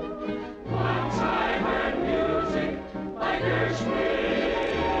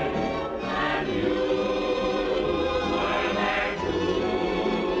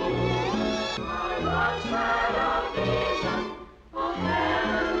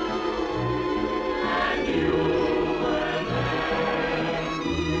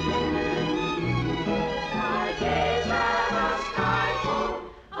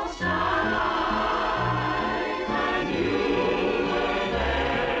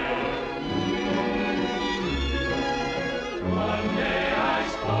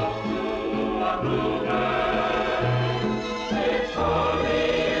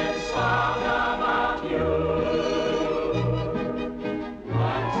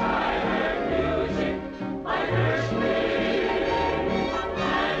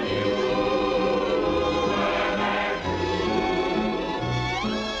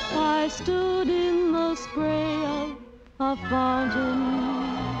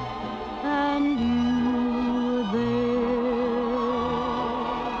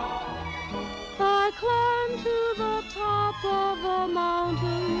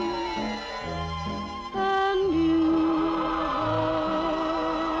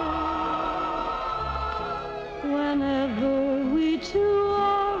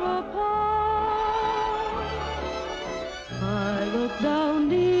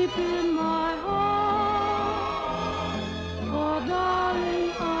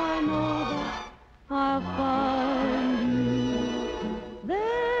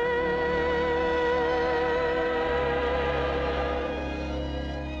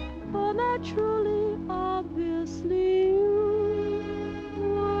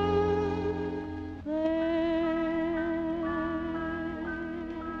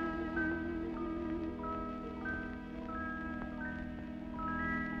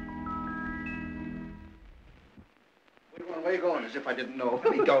 as if I didn't know.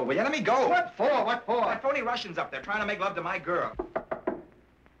 Let me go, will you? Let me go. What for? What for? That phony Russian's up there trying to make love to my girl.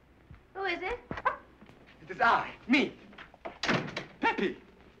 Who is it? It is I, me. Peppy.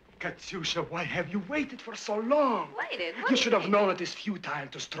 Katyusha, why have you waited for so long? Waited? You should have known it is futile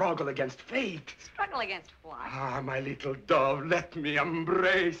to struggle against fate. Struggle against what? Ah, my little dove, let me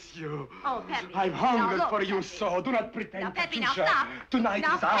embrace you. Oh, Peppy. I've hungered Now, look, for you Peppy. so. Do not pretend, Now, Peppy, Katyusha. now stop. Tonight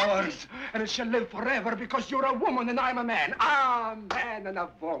Now, is Peppy. ours, and it shall live forever because you're a woman and I'm a man. Ah, a man and a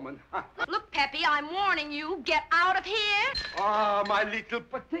woman. Look, Peppy, I'm warning you. Get out of here. Ah, my little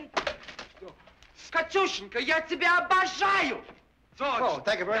potato. Katyushenka, я тебя обожаю. Oh,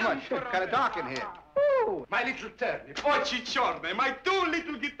 thank you very much. Kind of dark in here. Ooh, my little turnip, очи черные, my two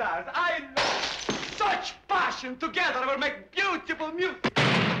little guitars. I love such passion. Together will make beautiful music.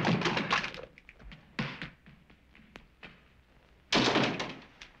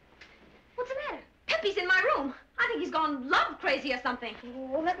 What's the matter? Peppy's in my room. I think he's gone love crazy or something.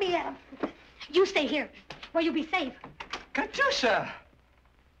 Oh, let me you stay here, where you'll be safe. Katyusha.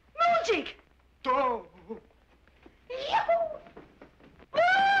 Music! Oh. Yahoo!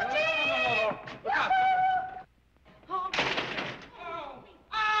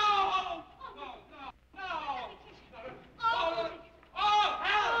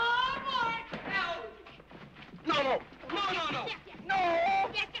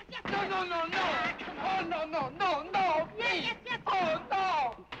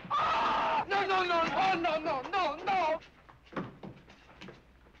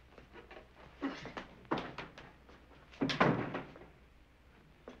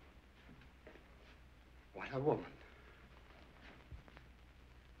 What a woman.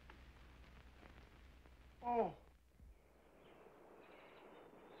 Oh.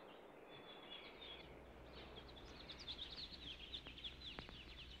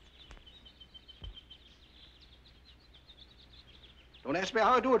 Don't ask me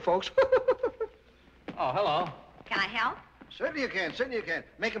how I do it, folks. Oh, hello. Can I help? Certainly you can. Certainly you can.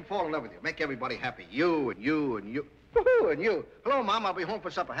 Make them fall in love with you. Make everybody happy. You and you and you. Woohoo, and you. Hello, Mom. I'll be home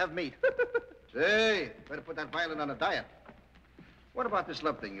for supper. Have meat. Say, better put that violin on a diet. What about this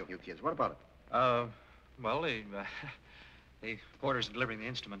love thing, you kids? What about it? Well, the porter's delivering the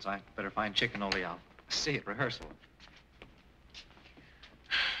instruments. I better find Chic and Ollie. I'll see at rehearsal.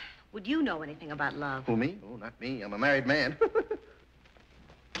 Would you know anything about love? Who, me? Oh, not me. I'm a married man.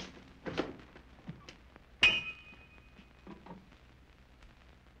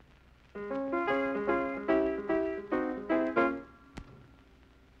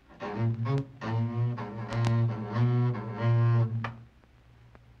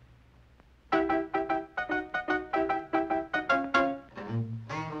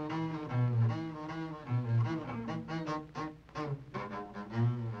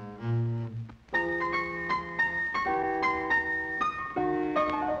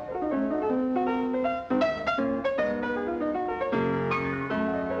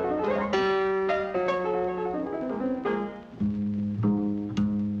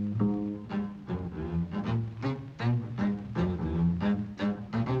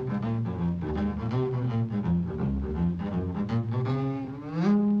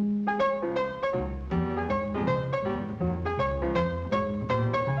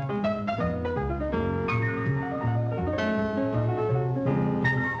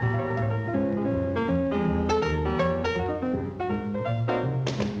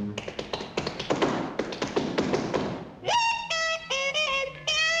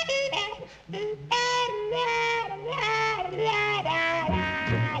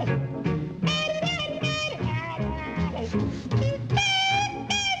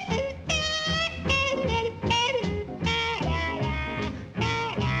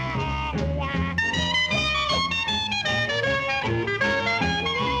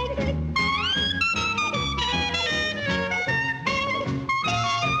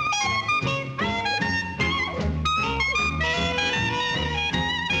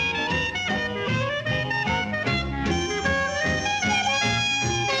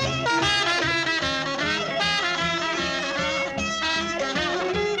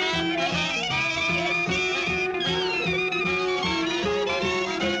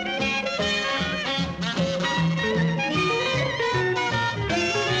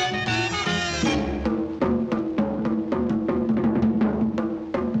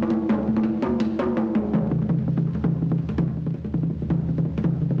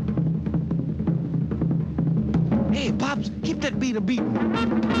 beat a beating.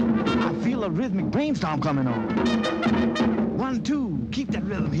 I feel a rhythmic brainstorm coming on. 1, 2, keep that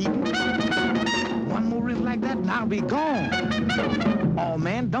rhythm heating. One more riff like that and I'll be gone. Oh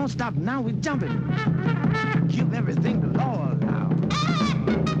man, don't stop now, we're jumping. Give everything to Lord now.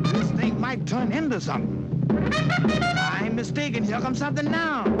 might turn into something. I'm mistaken. Here comes something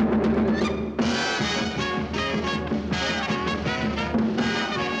now.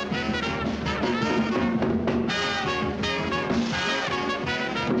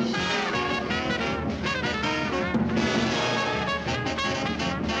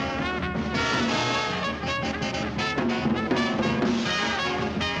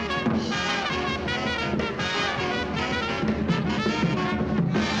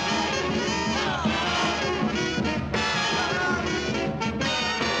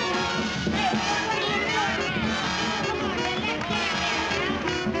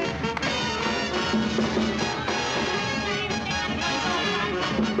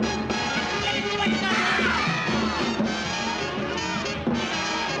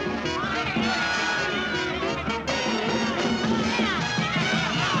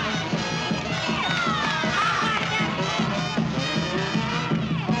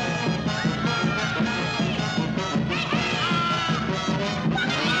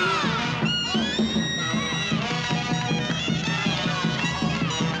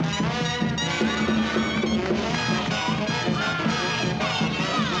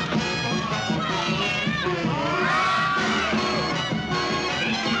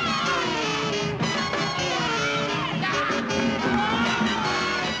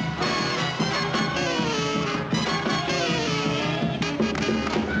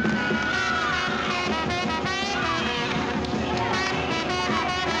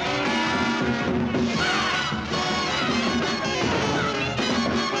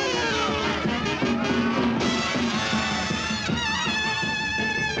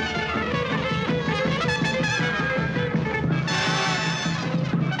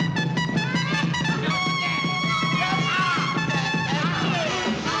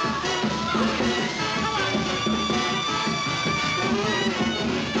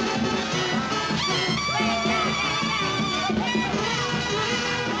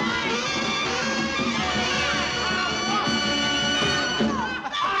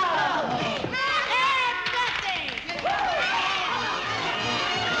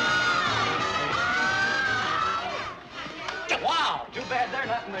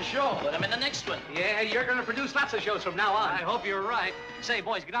 Put him in the next one. Yeah, you're going to produce lots of shows from now on. I hope you're right. Say,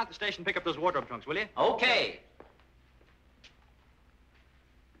 boys, get out the station and pick up those wardrobe trunks, will you? Okay.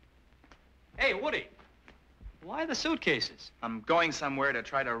 Hey, Woody. Why the suitcases? I'm going somewhere to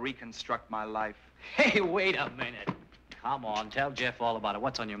try to reconstruct my life. Hey, wait a minute. Come on, tell Jeff all about it.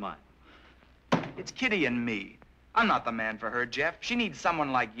 What's on your mind? It's Kitty and me. I'm not the man for her, Jeff. She needs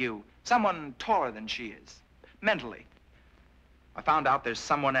someone like you. Someone taller than she is. Mentally. I found out there's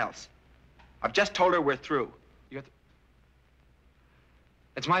someone else. I've just told her we're through.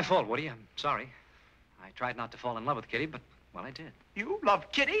 It's my fault, Woody. I'm sorry. I tried not to fall in love with Kitty, but, well, I did. You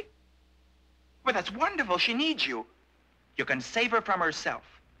love Kitty? Well, that's wonderful. She needs you. You can save her from herself.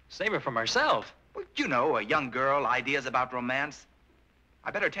 Save her from herself? Well, you know, a young girl, ideas about romance.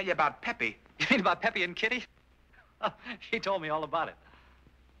 I better tell you about Peppy. You mean about Peppy and Kitty? She told me all about it.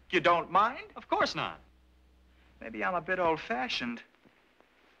 You don't mind? Of course not. Maybe I'm a bit old-fashioned.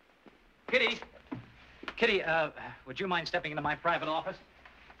 Kitty. Kitty, would you mind stepping into my private office?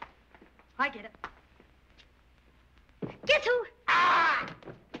 I get it. Guess who? Ah!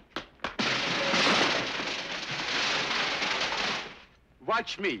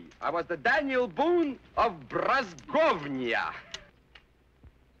 Watch me. I was the Daniel Boone of Brasgovnia.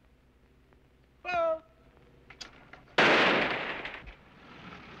 Ball!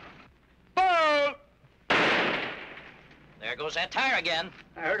 There goes that tire again.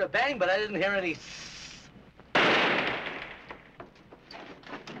 I heard a bang, but I didn't hear any.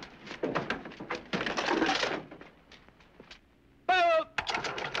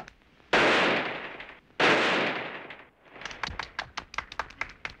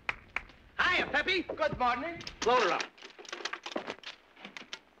 Hiya, Peppy. Good morning. Load her up.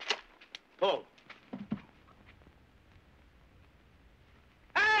 Pull.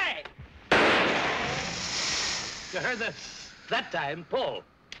 Hey! You heard the... That time, pull.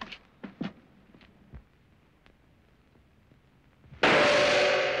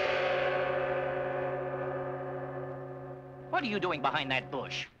 What are you doing behind that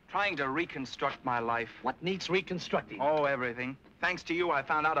bush? Trying to reconstruct my life. What needs reconstructing? Oh, everything. Thanks to you, I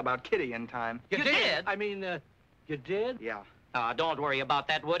found out about Kitty in time. You did? I mean, you did? Yeah. Don't worry about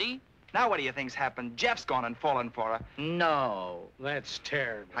that, Woody. Now what do you think's happened? Jeff's gone and fallen for her. No. That's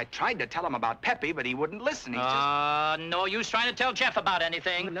terrible. I tried to tell him about Peppy, but he wouldn't listen. He's No use trying to tell Jeff about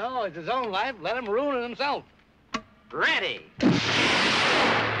anything. No, it's his own life. Let him ruin it himself. Ready. Mr.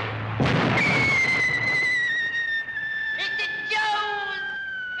 Jones!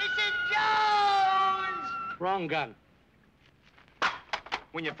 Mr. Jones! Wrong gun.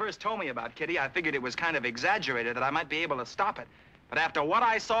 When you first told me about Kitty, I figured it was kind of exaggerated that I might be able to stop it. But after what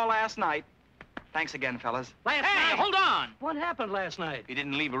I saw last night, thanks again, fellas. Hey, hold on. What happened last night? He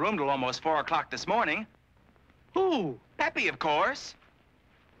didn't leave a room till almost 4 o'clock this morning. Who? Peppy, of course.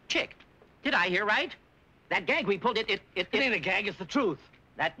 Chick, did I hear right? That gag we pulled, it ain't a gag, it's the truth.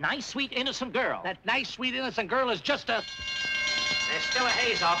 That nice, sweet, innocent girl. That nice, sweet, innocent girl is just a... There's still a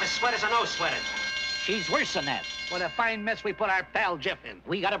haze off, as sweaters or no sweaters. She's worse than that. What a fine mess we put our pal Jeff in.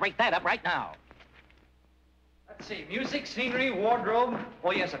 We gotta break that up right now. Let's see, music, scenery, wardrobe.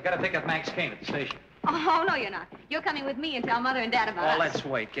 Oh, yes, I've got to pick up Max Kane at the station. Oh, no, you're not. You're coming with me and tell Mother and Dad about us. Oh, let's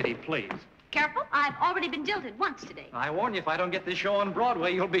wait, Kitty, please. Careful, I've already been jilted once today. I warn you, if I don't get this show on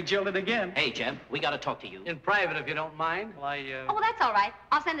Broadway, you'll be jilted again. Hey, Jeff, we gotta talk to you. In private, if you don't mind. Well, Oh, that's all right.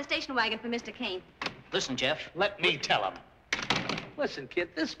 I'll send the station wagon for Mr. Kane. Listen, Jeff. Let me tell him. Listen, kid,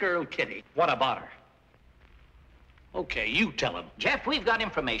 this girl, Kitty. What about her? Okay, you tell him. Jeff, we've got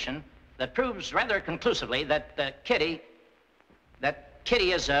information that proves rather conclusively that Kitty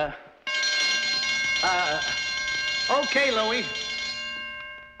is, Okay, Louie.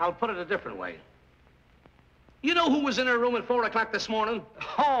 I'll put it a different way. You know who was in her room at 4 o'clock this morning?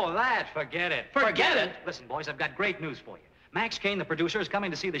 Oh, that, forget it. Forget it? Listen, boys, I've got great news for you. Max Kane, the producer, is coming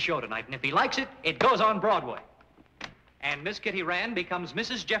to see the show tonight, and if he likes it, it goes on Broadway. And Miss Kitty Rand becomes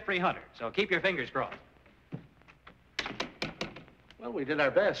Mrs. Jeffrey Hunter, so keep your fingers crossed. Well, we did our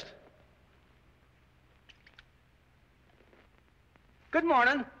best. Good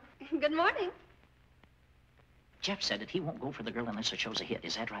morning. Good morning. Jeff said that he won't go for the girl unless the show's a hit.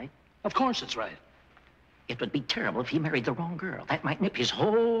 Is that right? Of course it's right. It would be terrible if he married the wrong girl. That might nip his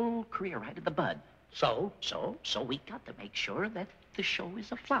whole career right in the bud. So? So we got to make sure that the show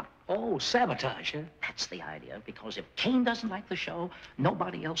is a flop. Oh, sabotage, huh? That's the idea, because if Kane doesn't like the show,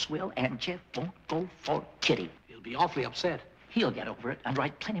 nobody else will, and Jeff won't go for Kitty. He'll be awfully upset. He'll get over it and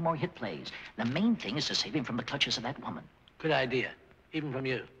write plenty more hit plays. The main thing is to save him from the clutches of that woman. Good idea, even from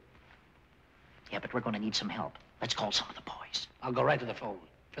you. Yeah, but we're going to need some help. Let's call some of the boys. I'll go right to the phone.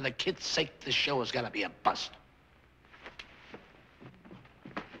 For the kid's sake, this show has got to be a bust.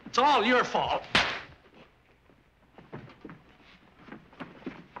 It's all your fault.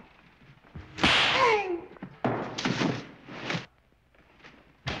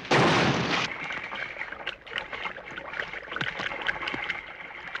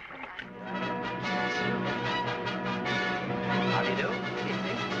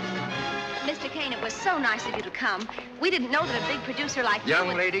 Mr. Kane, it was so nice of you to come. We didn't know that a big producer like you Young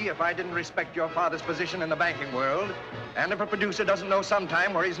would... lady, if I didn't respect your father's position in the banking world, and if a producer doesn't know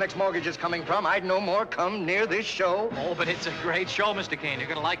sometime where his next mortgage is coming from, I'd no more come near this show. Oh, but it's a great show, Mr. Kane. You're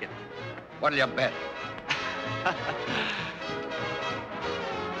going to like it. What'll you bet?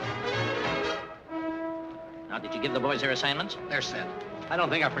 Now, did you give the boys their assignments? They're set. I don't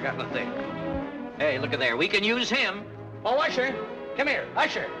think I've forgotten a thing. Hey, look at there. We can use him. Oh, Usher, come here.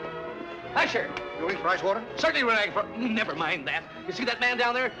 Usher. Usher. You reach for ice water? Certainly, Renee. Never mind that. You see that man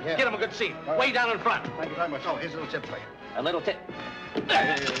down there? Yeah. Get him a good seat. All right. Way down in front. Thank you very much. Oh, here's a little tip for you. A little tip.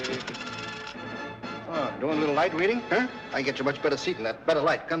 Oh, doing a little light reading, huh? I can get you much better seat than that. Better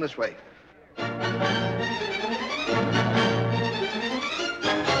light. Come this way.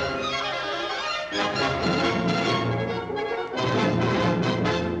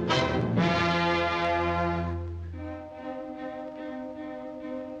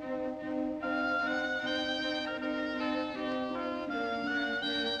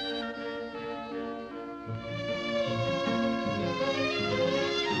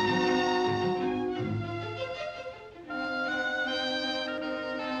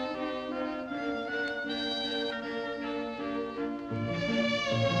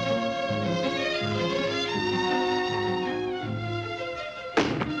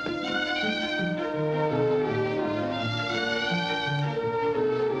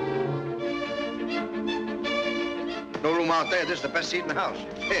 No room out there. This is the best seat in the house.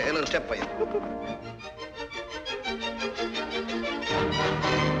 Here, a little tip for you.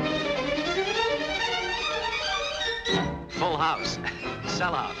 Full house.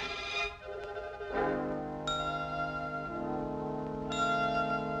 Sell out.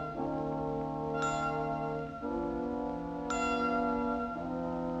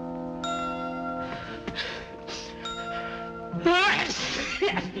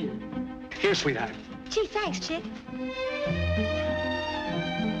 Here, sweetheart. Gee, thanks, Chick.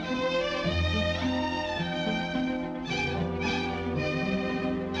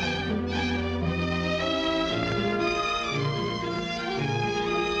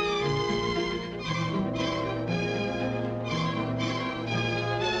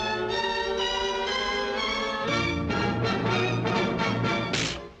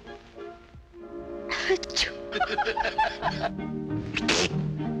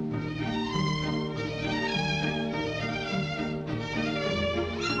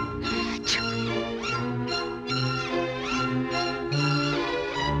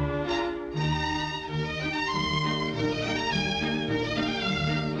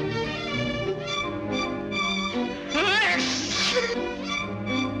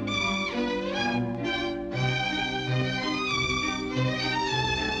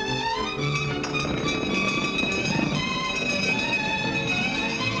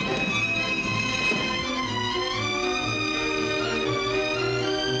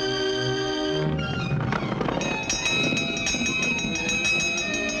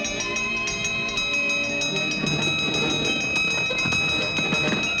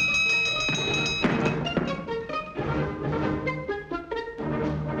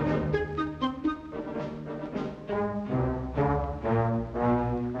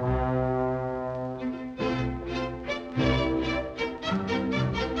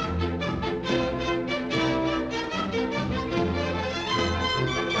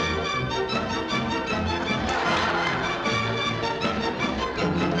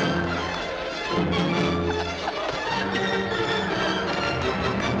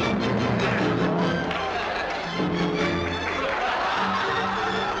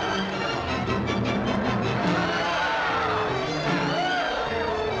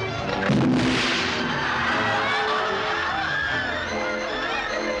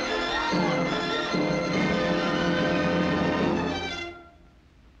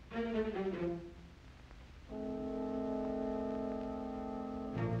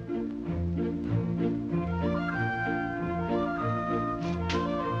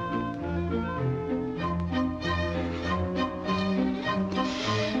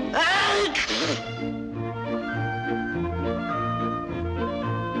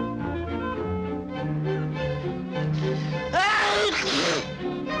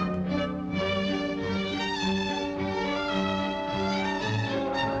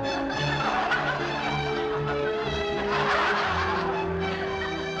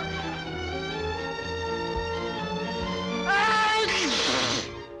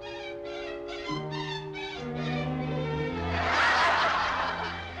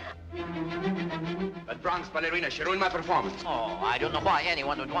 Ballerina, she ruined my performance. Oh, I don't know why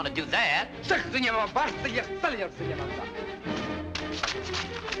anyone would want to do that.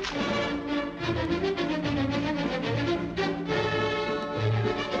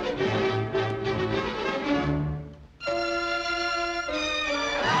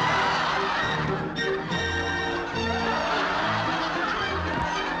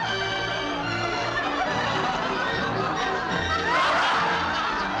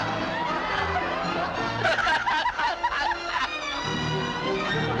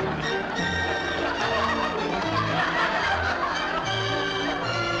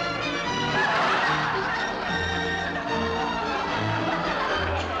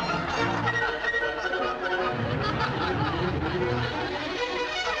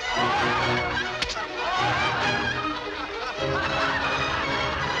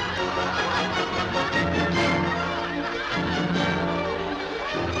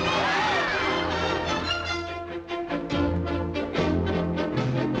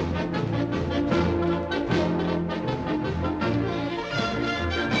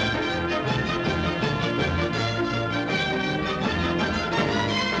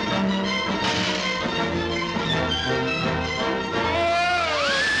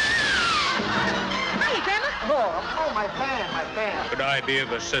 Could I be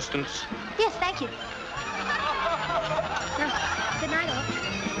of assistance? Yes, thank you. Good night, all.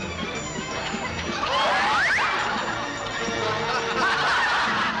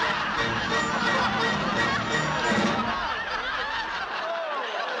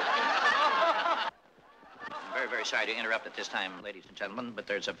 I'm very sorry to interrupt at this time, ladies and gentlemen, but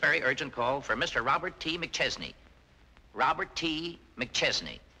there's a very urgent call for Mr. Robert T. McChesney. Robert T.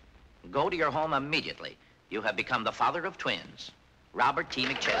 McChesney. Go to your home immediately. You have become the father of twins. Robert T.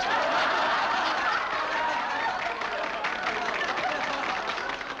 McChesney.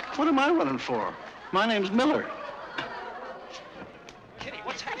 What am I running for? My name's Miller. Kitty,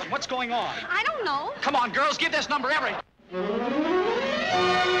 what's happened? What's going on? I don't know. Come on, girls, give this number every...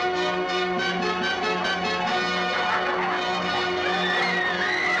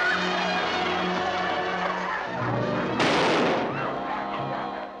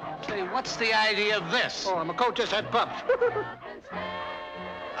 What's the idea of this? Oh, I'm a coach just had pups.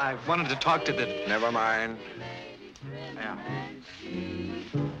 I wanted to talk to the... Never mind. Yeah.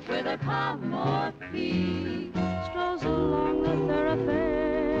 With a calm or peace, strolls along the thoroughfare.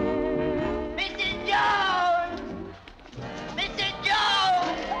 Mrs. Jones! Mrs.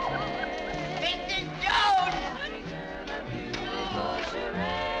 Jones! Mrs. Jones!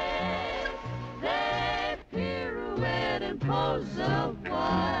 They pirouette and pose a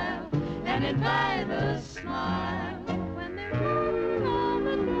while, and invite a smile when they're on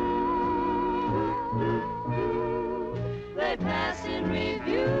the road. They pass in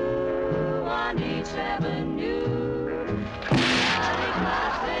review on each avenue.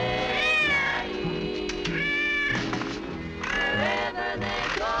 Wherever they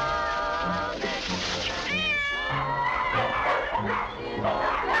go, they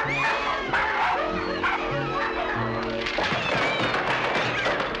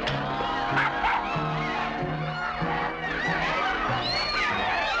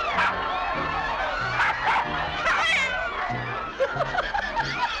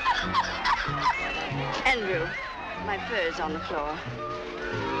Andrew, my fur's on the floor.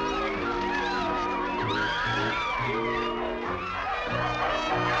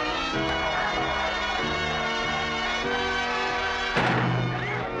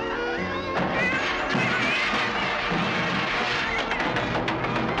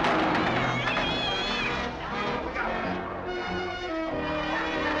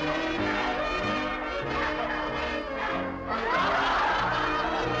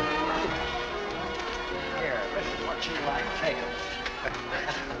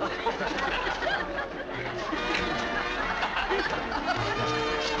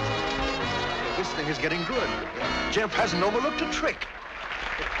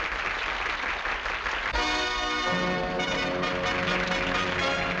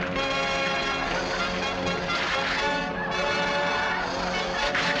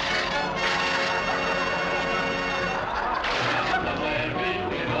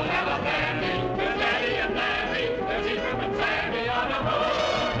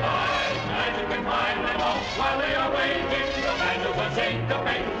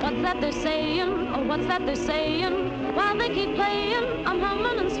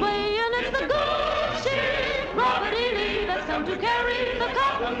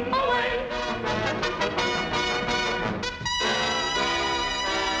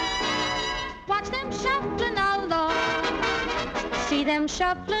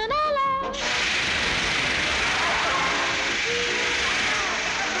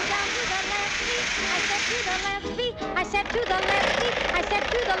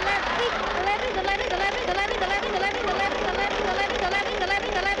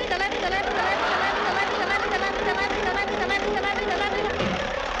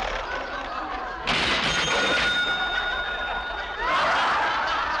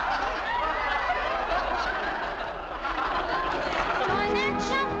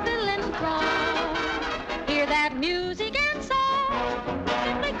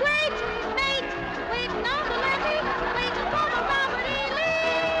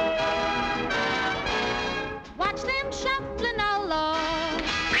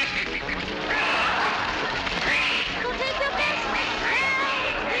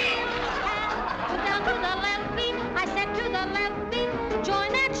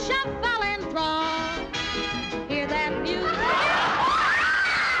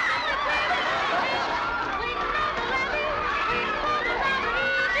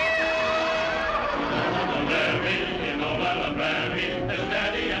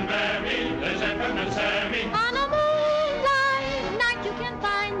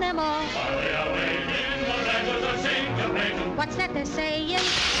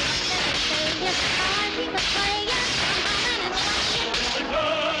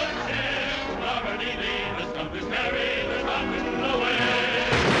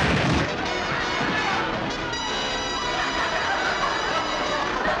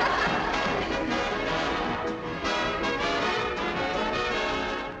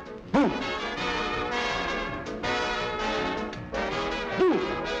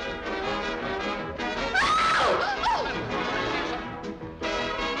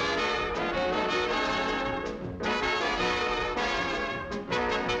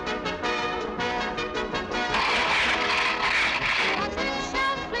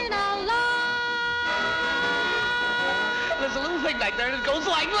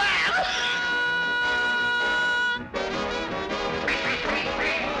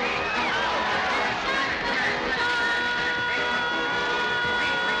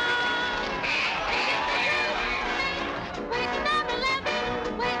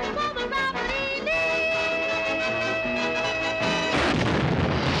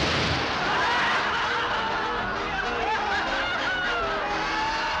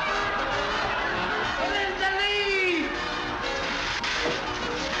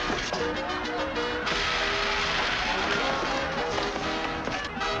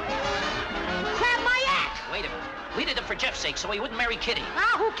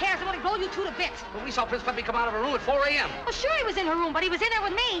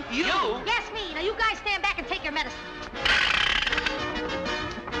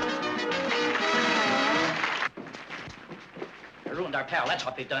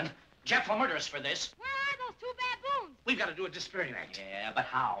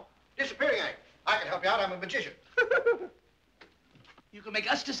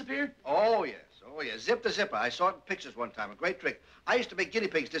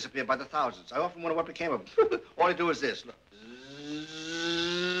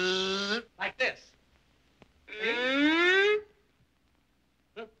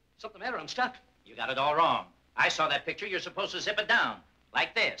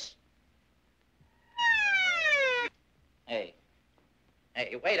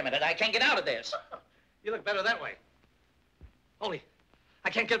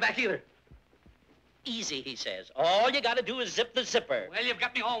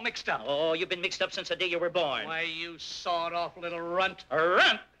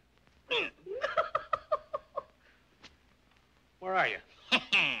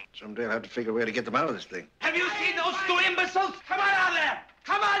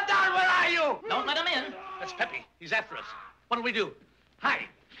 It's Peppy. He's after us. What'll we do? Hide.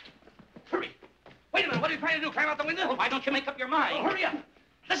 Hurry. Wait a minute. What are you trying to do? Climb out the window? Well, why don't you make up your mind? Oh, hurry up.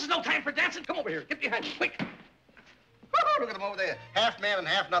 This is no time for dancing. Come over here. Get behind me. Quick. Look at him over there. Half man and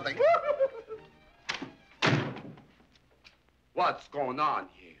half nothing. What's going on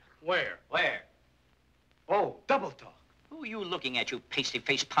here? Where? Where? Oh, double talk. Who are you looking at, you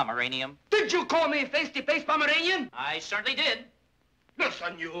pasty-faced Pomeranian? Did you call me face-to-face Pomeranian? I certainly did.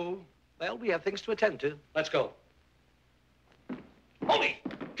 Listen, you. Well, we have things to attend to. Let's go. Holy!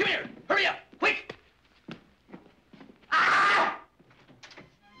 Come here! Hurry up! Quick! Ah!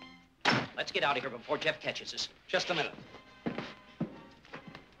 Let's get out of here before Jeff catches us. Just a minute.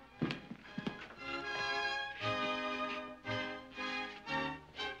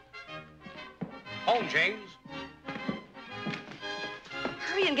 Home, James.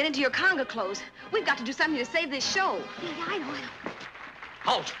 Hurry and get into your conga clothes. We've got to do something to save this show. Yeah, I know.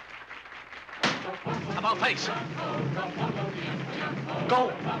 Halt! About face.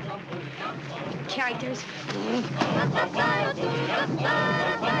 Go. Characters.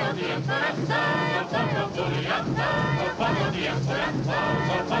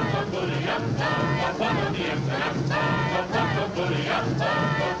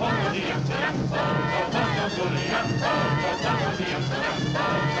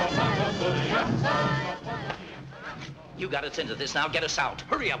 You got us into this now. Get us out.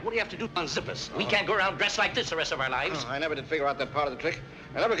 Hurry up. What do you have to do to unzip us? We can't go around dressed like this the rest of our lives. Oh, I never did figure out that part of the trick.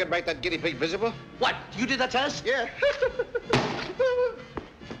 I never could make that guinea pig visible. What? You did that to us? Yeah.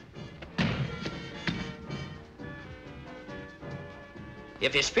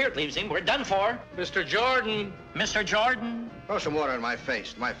 If his spirit leaves him, we're done for. Mr. Jordan. Mr. Jordan. Throw some water in my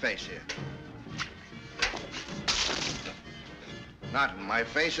face here. Not in my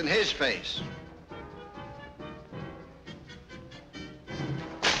face, in his face.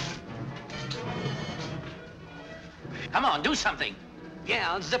 Come on, do something.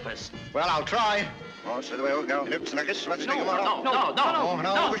 Yeah, unzip us. Well, I'll try. Oh, so the way we go. Let's No.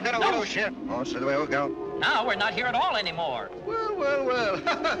 Oh, so the way we go. Now we're not here at all anymore. Well.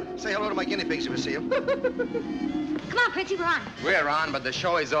 Say hello to my guinea pigs if you see them. Come on, Prince, we're on. We're on, but the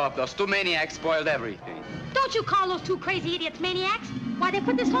show is off. Those two maniacs spoiled everything. Don't you call those two crazy idiots maniacs. Why, they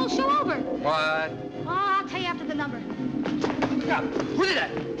put this whole show over. What? Oh, I'll tell you after the number. Yeah. Who did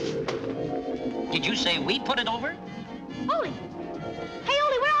that? Did you say we put it over? Ole. Hey,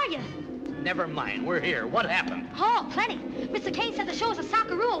 Ole, where are you? Never mind. We're here. What happened? Oh, plenty. Mr. Kane said the show is a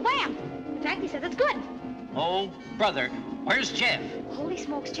socceroo wham. In fact, he says it's good. Oh, brother. Where's Jeff? Holy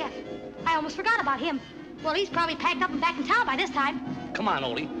smokes, Jeff. I almost forgot about him. Well, he's probably packed up and back in town by this time. Come on,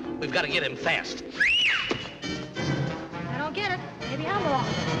 Ole. We've got to get him fast. I don't get it. Maybe I'm wrong.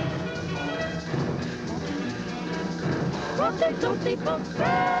 You've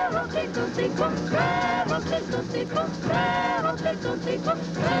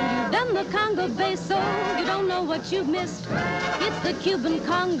done the conga bass, so you don't know what you've missed. It's the Cuban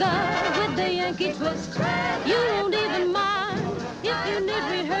conga with the Yankee twist. You won't even mind if you need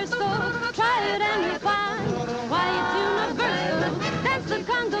rehearsal. Try it and refine why it's universal. That's the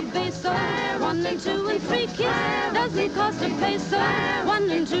conga bass, so 1 and 2 and 3 kiss doesn't cost a peso.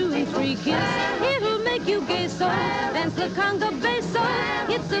 1 and 2 and 3 kiss, it'll make you gay, so dance the conga bass, so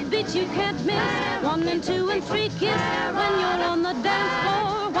it's a beat you can't miss. 1 and 2 and 3 kiss when you're on the dance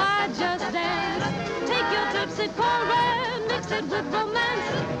floor. Why just dance? Take your terpsichore and mix it with romance.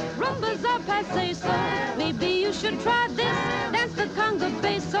 Rumbas are passé, so maybe you should try this. Dance the conga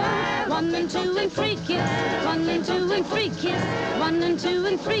bass, so 1 and 2 and 3 kiss. 1 and 2 and 3 kiss. 1 and 2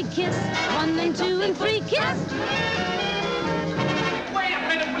 and 3 kiss. 1 and 2 and 3 kiss. Wait a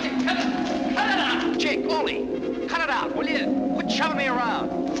minute, will you cut it? Cut it out! Chic, Ole, cut it out, will you? Quit shoving me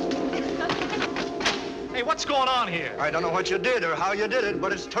around. Hey, what's going on here? I don't know what you did or how you did it,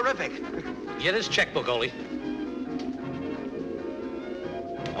 but it's terrific. Get his checkbook, Ole.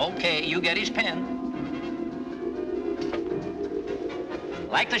 Okay, you get his pen.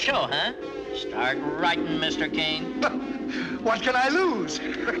 Like the show, huh? Start writing, Mr. Kane. What can I lose?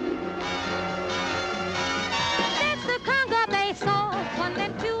 That's the conga bass, so 1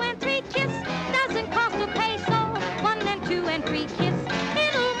 and 2 and 3 kiss doesn't cost a peso. 1 and 2 and 3 kiss,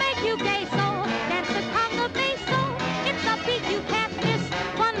 it'll make you gay, so that's the conga bass, so it's a beat you can't miss.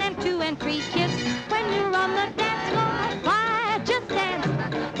 1 and 2 and 3 kiss when you're on the dance floor. Why just dance?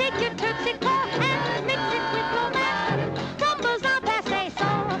 Take your terpsichore and mix it with romance. Rumbas are passé, so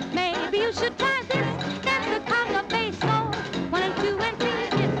maybe you should try this. That's the conga bass, so 1 and 2 and 3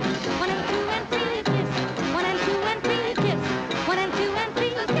 kiss. 1 and 2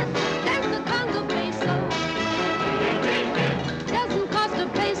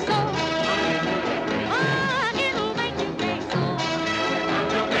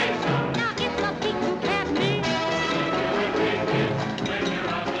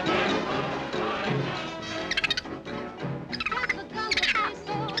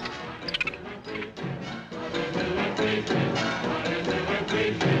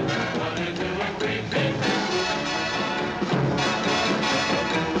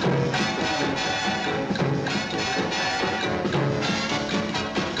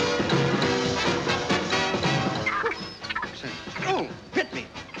 Oh, hit me.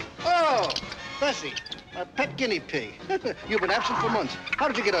 Oh, Bessie, a pet guinea pig. You've been absent for months. How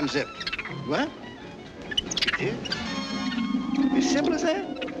did you get unzipped? What? Yeah. As simple as that?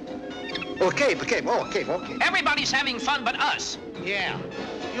 Oh, a cave. Oh, a cave, okay. Everybody's having fun but us. Yeah.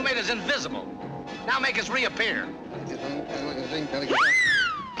 You made us invisible. Now make us reappear.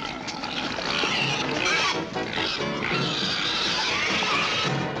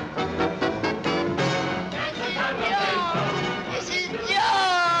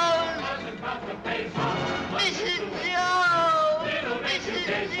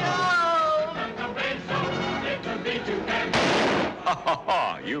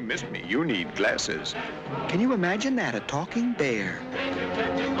 You missed me. You need glasses. Can you imagine that? A talking bear.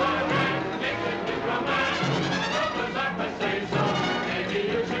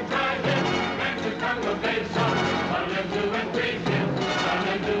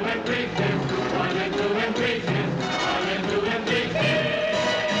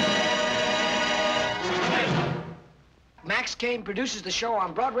 Max Kane produces the show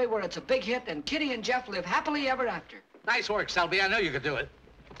on Broadway where it's a big hit, and Kitty and Jeff live happily ever after. Nice work, Selby. I know you could do it.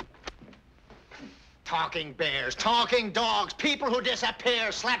 Talking bears, talking dogs, people who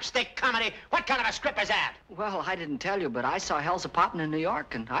disappear, slapstick comedy. What kind of a script is that? Well, I didn't tell you, but I saw Hellzapoppin in New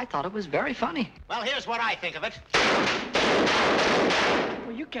York, and I thought it was very funny. Well, here's what I think of it.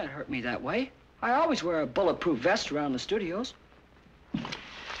 Well, you can't hurt me that way. I always wear a bulletproof vest around the studios.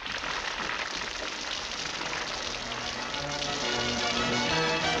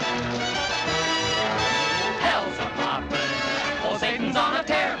 Hellzapoppin', oh, Satan's on a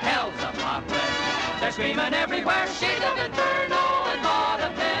tear. Hellzapoppin', they're screaming everywhere. Shades of inferno and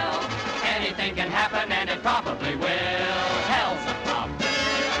vaudeville. Anything can happen, and it probably will.